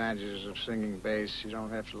great advantages of singing bass. You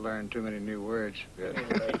don't have to learn too many new words.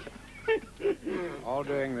 All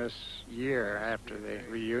during this year after the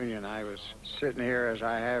reunion, I was sitting here, as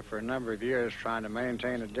I have for a number of years, trying to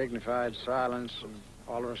maintain a dignified silence, and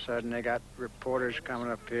all of a sudden they got reporters coming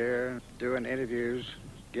up here, doing interviews,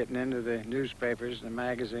 getting into the newspapers and the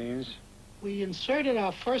magazines. We inserted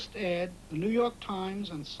our first ad, the New York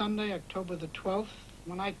Times, on Sunday, October the 12th.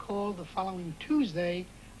 When I called the following Tuesday,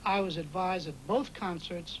 I was advised that both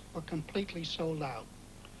concerts were completely sold out,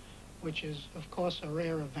 which is, of course, a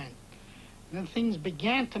rare event. And then things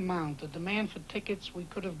began to mount. The demand for tickets, we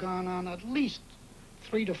could have gone on at least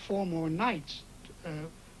 3 to 4 more nights.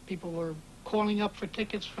 People were calling up for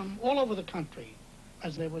tickets from all over the country.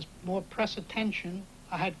 As there was more press attention,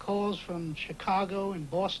 I had calls from Chicago and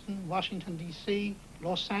Boston, Washington, D.C.,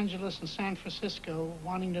 Los Angeles and San Francisco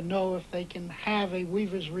wanting to know if they can have a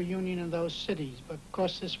Weavers reunion in those cities. But of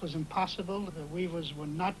course this was impossible. The Weavers were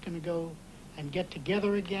not going to go and get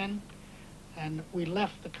together again. And we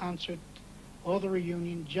left the concert or the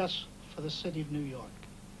reunion just for the city of New York.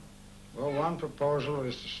 Well, one proposal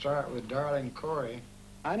is to start with Darling Corey.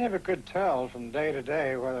 I never could tell from day to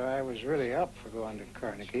day whether I was really up for going to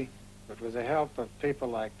Carnegie, but with the help of people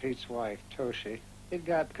like Pete's wife, Toshi, it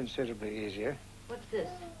got considerably easier. What's this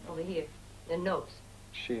over here? The notes.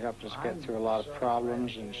 She helped us get through a lot of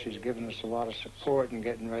problems, and she's given us a lot of support in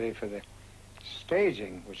getting ready for the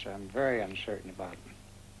staging, which I'm very uncertain about.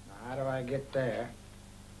 Now, how do I get there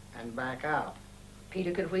and back out?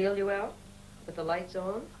 Peter could wheel you out with the lights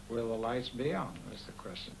on? Will the lights be on, is the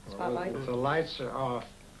question. Spotlight? If the lights are off,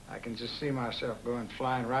 I can just see myself going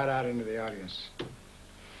flying right out into the audience.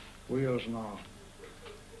 Wheels and all.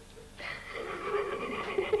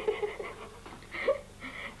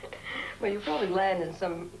 Well, you probably land in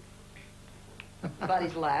somebody's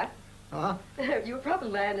lap. Huh? You would probably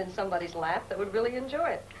land in somebody's lap that would really enjoy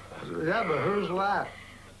it. Yeah, but whose lap?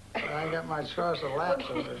 I ain't got my choice of laps.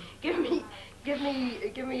 Okay. Give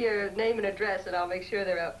me your name and address, and I'll make sure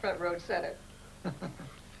they're out front row center.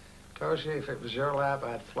 Toshi, if it was your lap,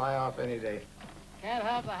 I'd fly off any day. Can't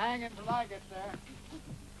have the hanging till I get there.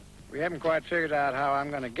 We haven't quite figured out how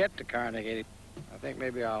I'm going to get to Carnegie. I think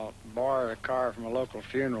maybe I'll borrow a car from a local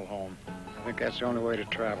funeral home. I think that's the only way to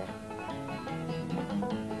travel.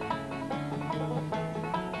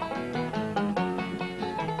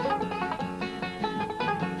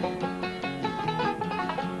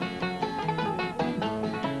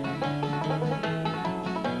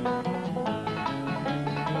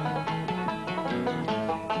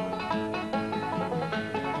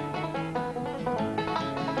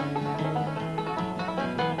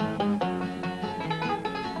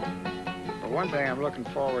 One thing I'm looking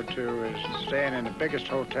forward to is staying in the biggest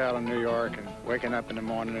hotel in New York and waking up in the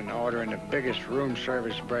morning and ordering the biggest room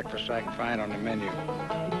service breakfast I can find on the menu.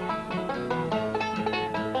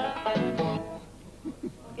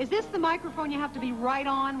 Is this the microphone you have to be right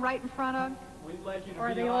on, right in front of? We'd like you to Or are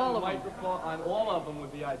be they on all the of them? microphone. On all of them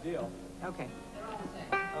would be ideal. Okay.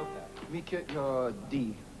 Okay. Me get your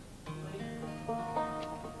D.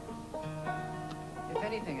 If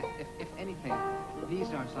anything, these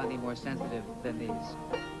are slightly more sensitive than these.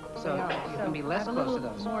 So Yeah, you so can be less have a close to little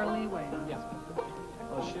those. more leeway. Yeah.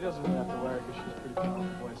 Well, she doesn't really have to wear it because she's pretty powerful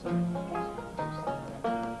voice.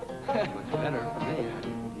 Much better for me. I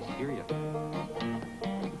can just hear you.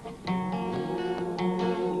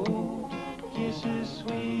 Kisses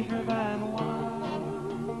sweeter than wine.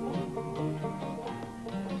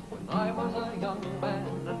 When I was a young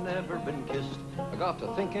man and never been kissed, I got to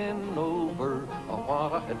thinking over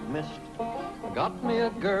what I had missed. I got me a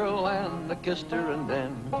girl and I kissed her and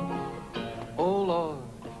then, oh Lord,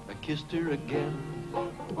 I kissed her again.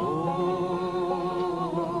 Oh,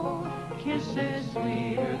 Kisses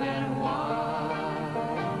sweeter than wine.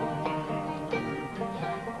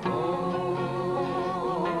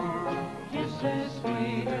 Oh, kisses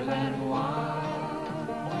sweeter than wine.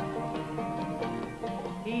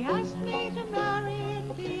 He asked me to marry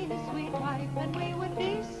and be his sweet wife, and we would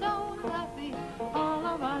be so happy all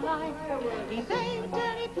of our life. He begged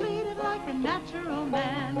and he pleaded like a natural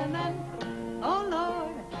man, and then, oh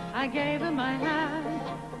Lord, I gave him my hand.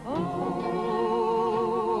 Oh,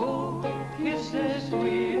 Kisses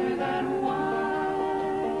sweeter than wine.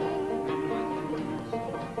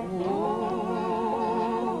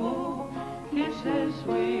 Oh, kisses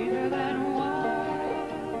sweeter than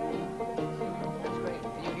wine. That's great.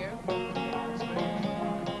 Are you here?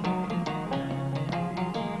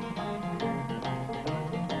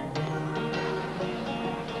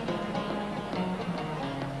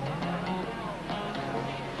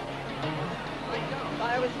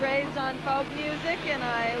 I was raised on folk music, and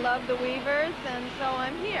I love the Weavers, and so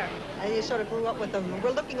I'm here. I just sort of grew up with them.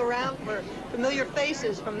 We're looking around for familiar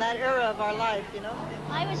faces from that era of our life, you know?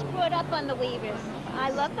 I was brought up on the Weavers. I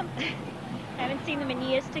love them. I haven't seen them in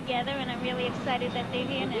years together, and I'm really excited that they're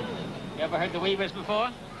here now. You ever heard the Weavers before?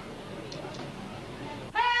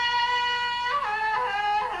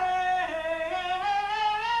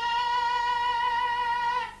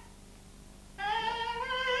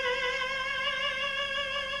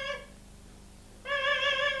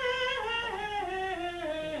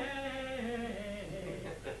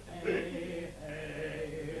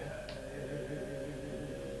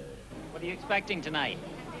 What are you expecting tonight?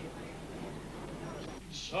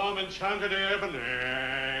 Some enchanted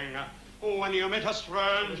evening, when you meet a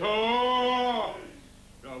stranger. Oh,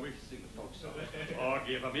 we sing the folk song. Oh,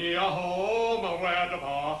 give me a home where the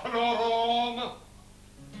buffalo roam.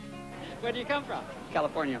 Where do you come from?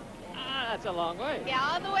 California. Ah, that's a long way. Yeah,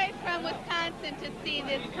 all the way from Wisconsin to see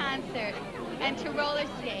this concert and to roller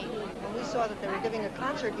skate. When we saw that they were giving a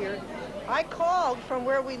concert here, I called from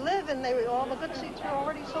where we live, and all the good seats were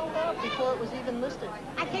already sold out before it was even listed.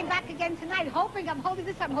 I came back again tonight, hoping, I'm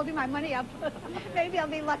holding my money up. Maybe I'll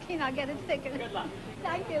be lucky and I'll get a ticket. Good luck.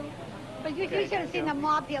 Thank you. But you should have seen the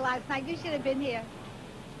mob here last night. You should have been here.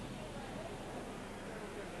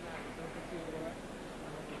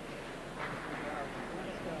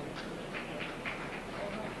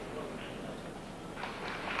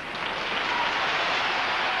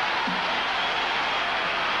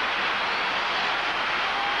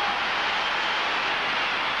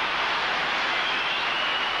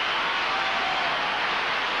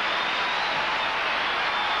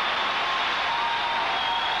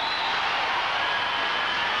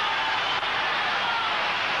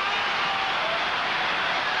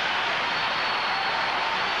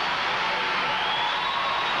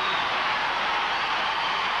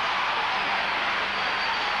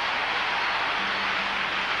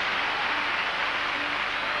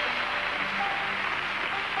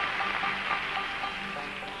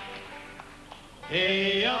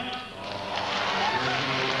 Hey up, hey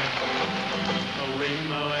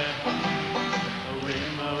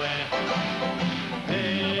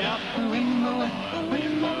up,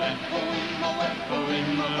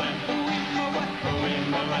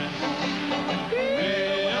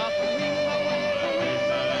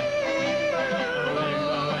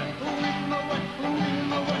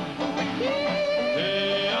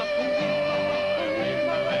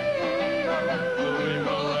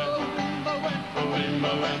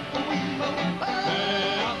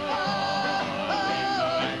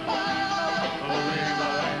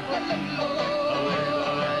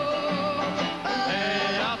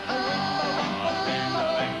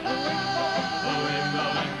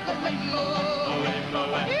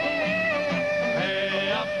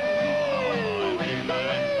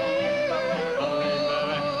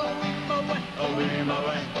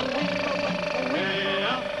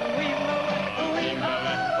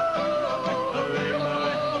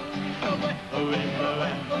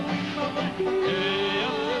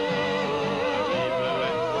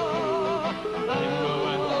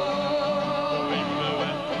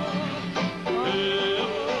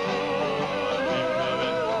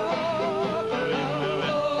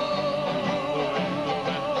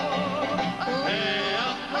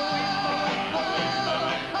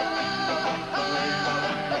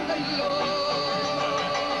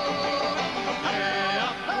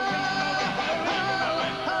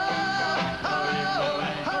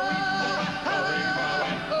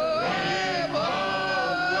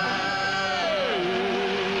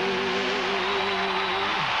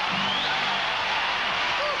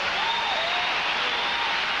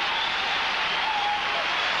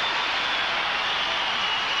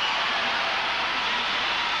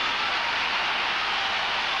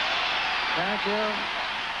 Thank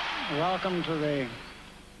you. Welcome to the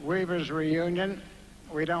Weavers reunion.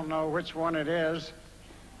 We don't know which one it is.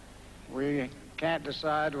 We can't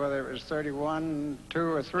decide whether it was 31, 2,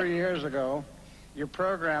 or 3 years ago. Your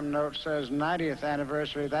program note says 90th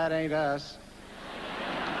anniversary. That ain't us.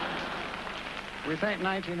 We think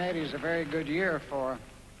 1980 is a very good year for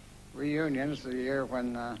reunions, the year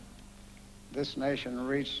when this nation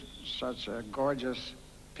reached such a gorgeous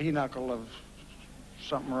pinnacle of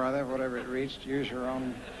something or other, whatever it reached, use your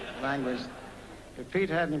own language. If Pete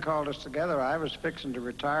hadn't called us together, I was fixing to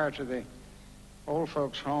retire to the old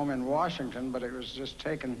folks' home in Washington, but it was just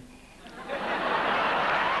taken.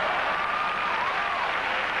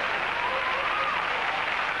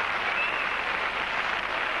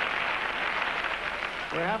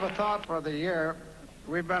 We have a thought for the year.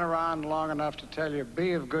 We've been around long enough to tell you,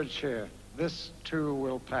 be of good cheer. This too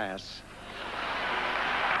will pass.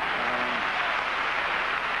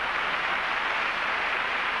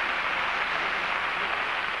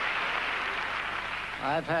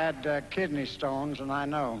 I've had kidney stones, and I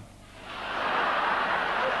know.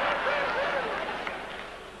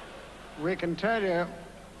 We can tell you,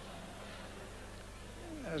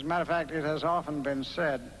 as a matter of fact, it has often been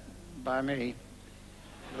said by me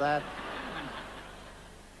that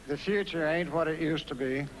the future ain't what it used to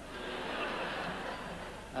be,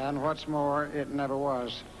 and what's more, it never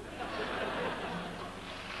was.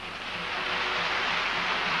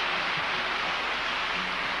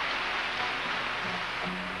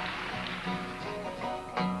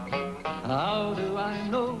 How do I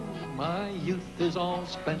know my youth is all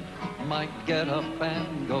spent? might get up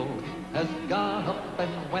and go, has gone up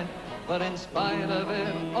and went, but in spite of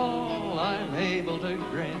it all, I'm able to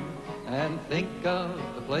grin and think of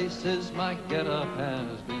the places my get-up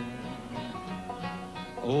has been.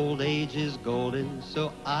 Old age is golden,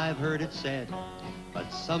 so I've heard it said, but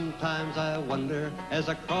sometimes I wonder as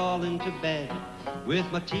I crawl into bed with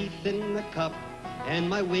my teeth in the cup and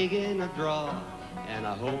my wig in a drawer, and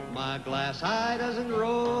I hope my glass eye doesn't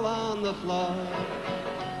roll on the floor.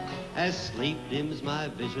 As sleep dims my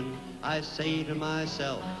vision, I say to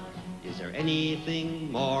myself, is there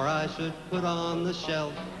anything more I should put on the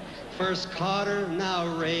shelf? First Carter, now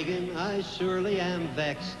Reagan, I surely am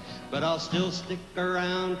vexed, but I'll still stick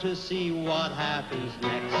around to see what happens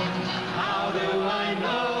next. How do I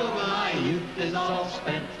know my youth is all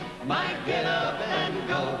spent? My get up and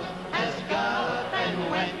go has got up and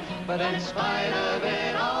went, but in spite of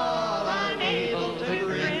it all, I'm able to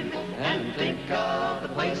grin and think of the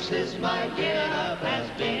places my get up has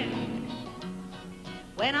been.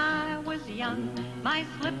 When I was young, my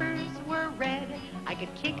slippers were red. I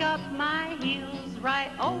could kick up my heels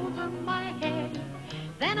right over my head.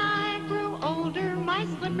 Then I grew older, my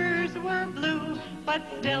slippers were blue, but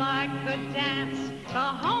still I could dance the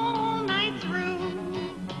whole night through.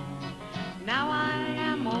 Now I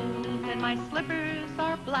am old and my slippers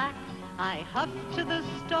are black. I huff to the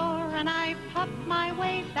store and I puff my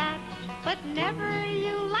way back. But never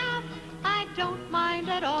you laugh, I don't mind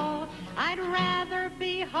at all. I'd rather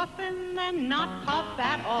be huffing than not puff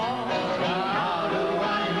at all. How do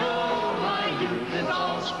I know my youth is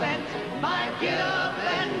all spent? My get up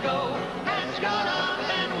and go has got up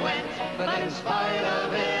and went, but in spite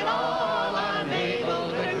of it all, I'm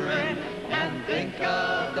able to grin and think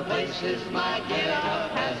of the places my get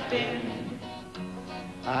up has been.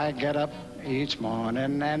 I get up each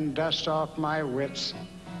morning and dust off my wits,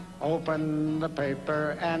 open the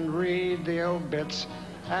paper and read the obits,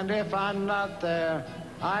 and if I'm not there,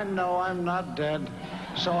 I know I'm not dead,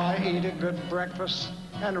 so I eat a good breakfast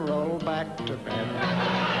and roll back to bed.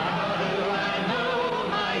 How do I know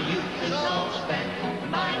my youth is all spent?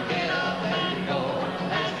 My get up and go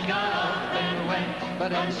has got up and went,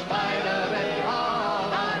 but in spite of it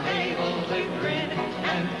all, I'm able to grin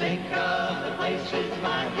and think of the places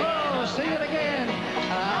my get up. See it again.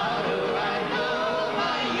 How do I know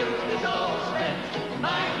my youth is all spent?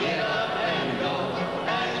 My get up and go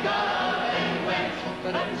has got up and went,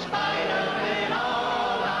 but in spite of it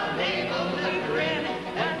all, I'm able to grin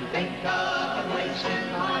and think of the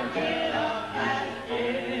places my get up has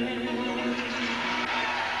been.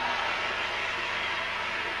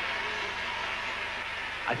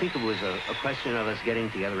 I think it was a question of us getting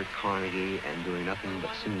together at Carnegie and doing nothing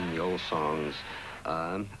but singing the old songs.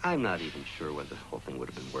 I'm not even sure whether the whole thing would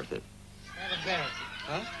have been worth it. Better.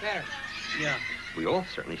 Huh? Better. Yeah. We all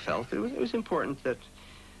certainly felt that it was important that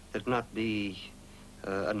not be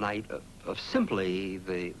a night of simply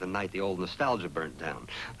the night the old nostalgia burnt down.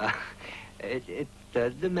 It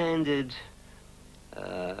demanded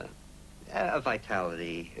a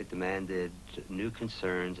vitality. It demanded new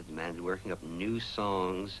concerns. It demanded working up new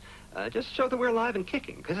songs. Just to show that we're alive and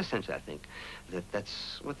kicking, because essentially I think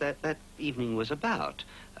that's what that evening was about.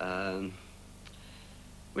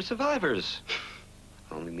 We're survivors. I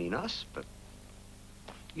don't only mean us, but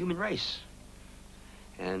human race.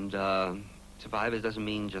 And survivors doesn't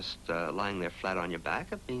mean just lying there flat on your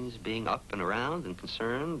back. It means being up and around and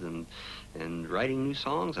concerned and writing new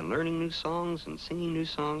songs and learning new songs and singing new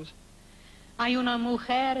songs. Hay una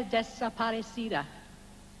mujer desaparecida.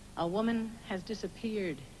 A woman has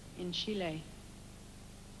disappeared in Chile.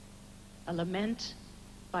 A lament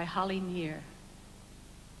by Holly Near.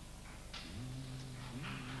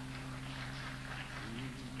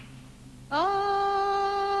 Hay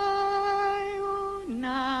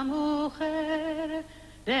una mujer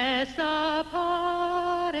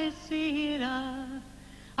desaparecida.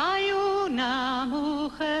 Hay una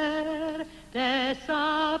mujer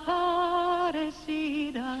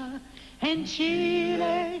desaparecida en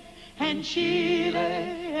Chile, en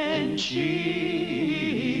Chile, en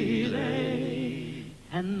Chile.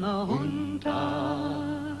 And the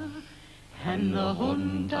junta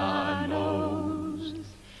knows,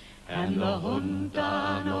 and the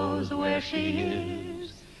junta knows where she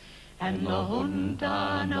is, and the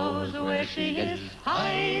junta knows where she is,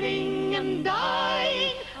 hiding and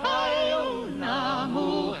dying. Hay una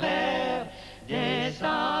mujer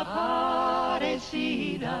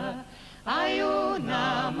desaparecida. Hay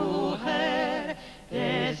una mujer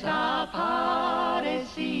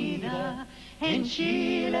desaparecida en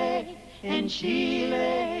Chile, en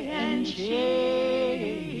Chile, en Chile.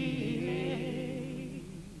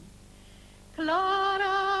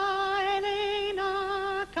 Clara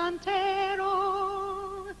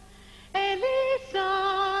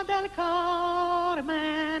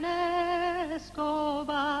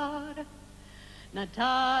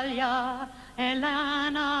Natalia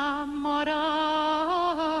Elena Morales,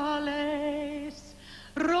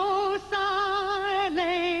 Rosa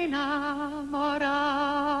Elena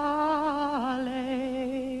Morales.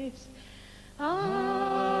 Hay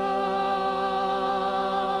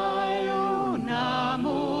una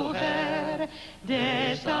mujer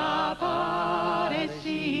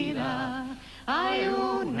desaparecida, hay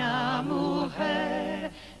una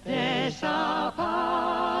mujer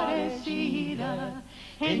desaparecida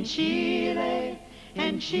en Chile,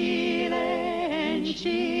 en Chile, en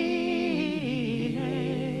Chile,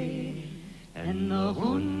 en the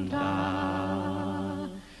junta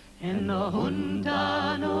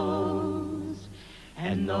knows,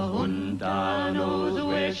 and the junta knows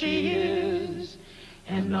where she is,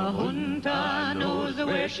 and the junta knows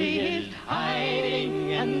where she is,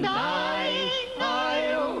 hiding and dying.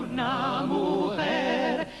 Hay una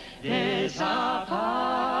mujer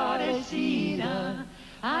desaparecida,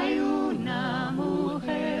 hay una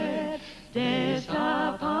mujer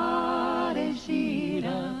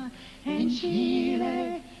desaparecida en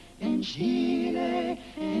Chile, en Chile,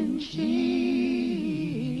 en Chile.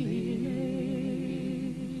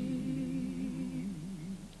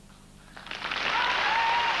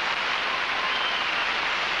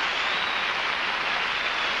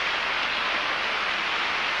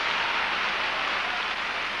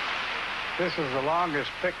 This is the longest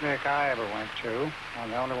picnic I ever went to. I'm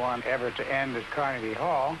the only one ever to end at Carnegie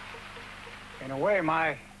Hall. In a way,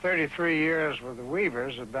 my 33 years with the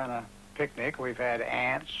Weavers have been a picnic. We've had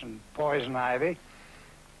ants and poison ivy,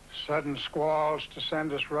 sudden squalls to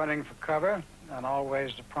send us running for cover, and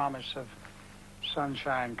always the promise of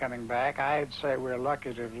sunshine coming back. I'd say we're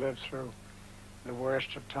lucky to have lived through the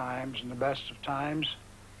worst of times and the best of times.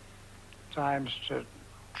 Times to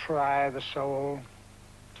try the soul,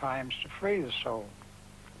 times to free the soul.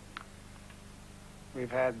 We've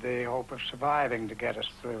had the hope of surviving to get us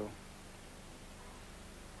through.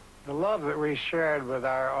 The love that we shared with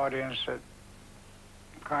our audience at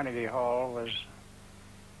Carnegie Hall was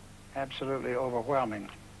absolutely overwhelming.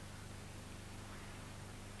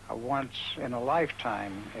 A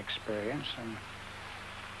once-in-a-lifetime experience, and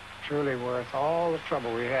truly worth all the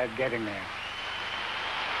trouble we had getting there.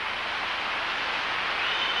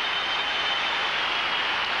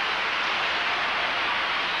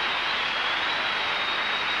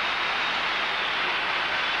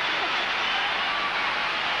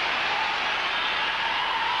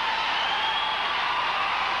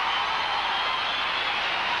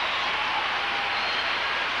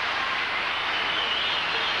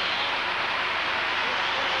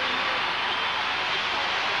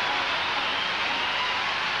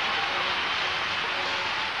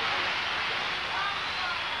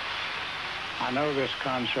 I know this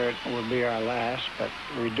concert will be our last, but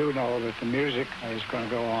we do know that the music is going to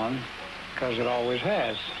go on, because it always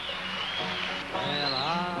has. Well,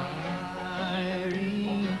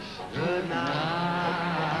 Irene, good night.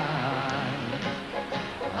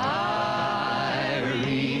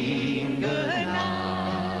 Irene, good night.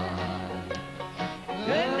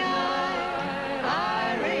 Good night,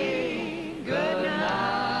 Irene. Good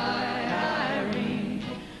night, Irene.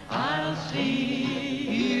 I'll see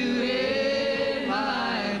you in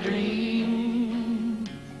my dreams.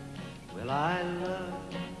 Well, I love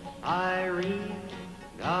Irene.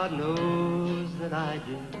 God knows that I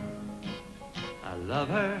do. I love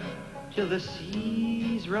her till the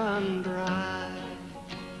seas run dry.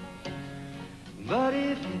 But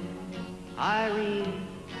if Irene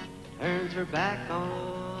turns her back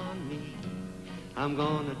on me, I'm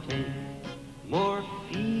gonna take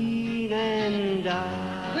morphine and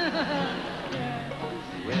die.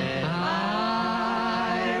 Well,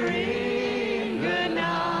 Irene, good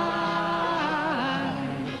night.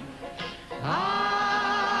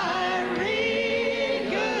 Irene,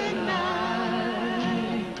 good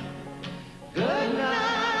night. Good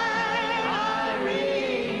night,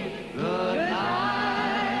 Irene. Good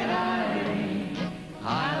night, Irene.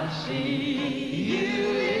 I'll see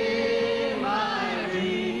you in my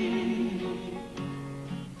dreams.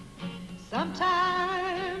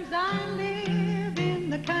 Sometimes I live in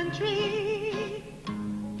the country.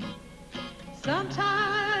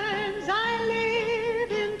 Sometimes I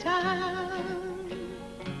live in town.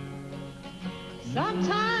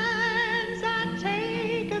 Sometimes I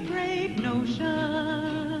take a great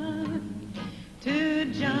notion to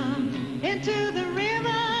jump into the river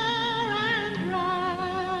and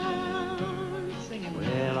drown. Singing.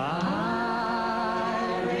 Well,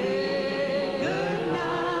 Irene, good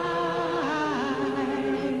night.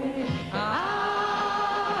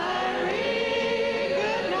 Irene,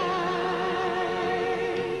 good night.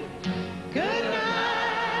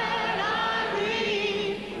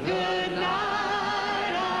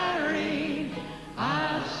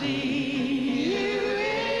 see you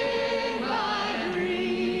in my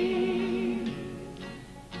dream.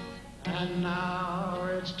 And now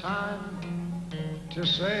it's time to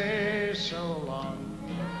say so long.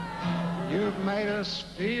 You've made us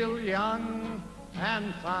feel young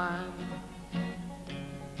and fine.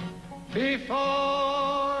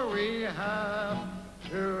 Before we have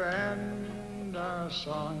to end our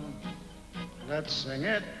song, let's sing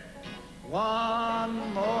it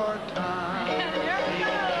one more time.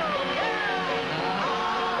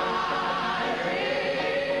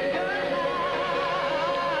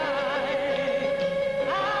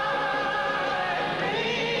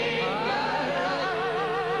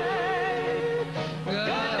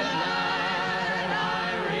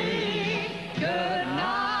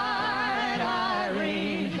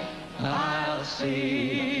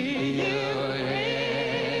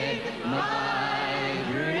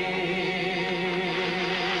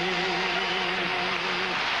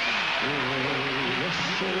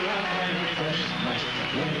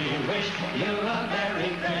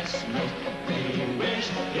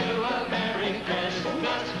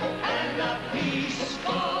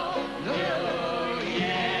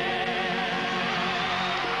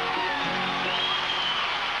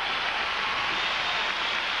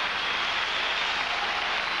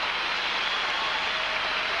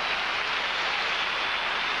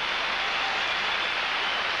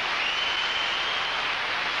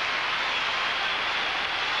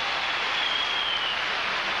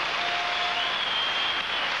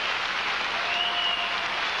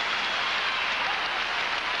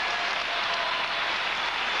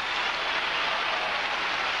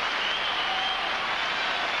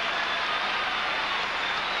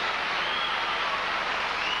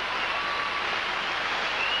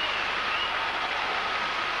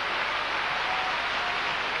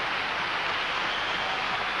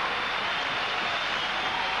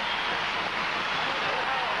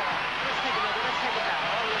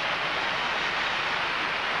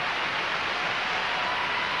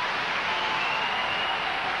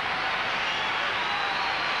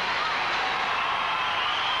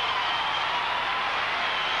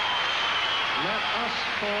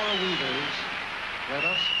 Let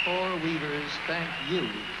us four Weavers thank you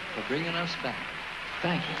for bringing us back.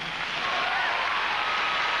 Thank you.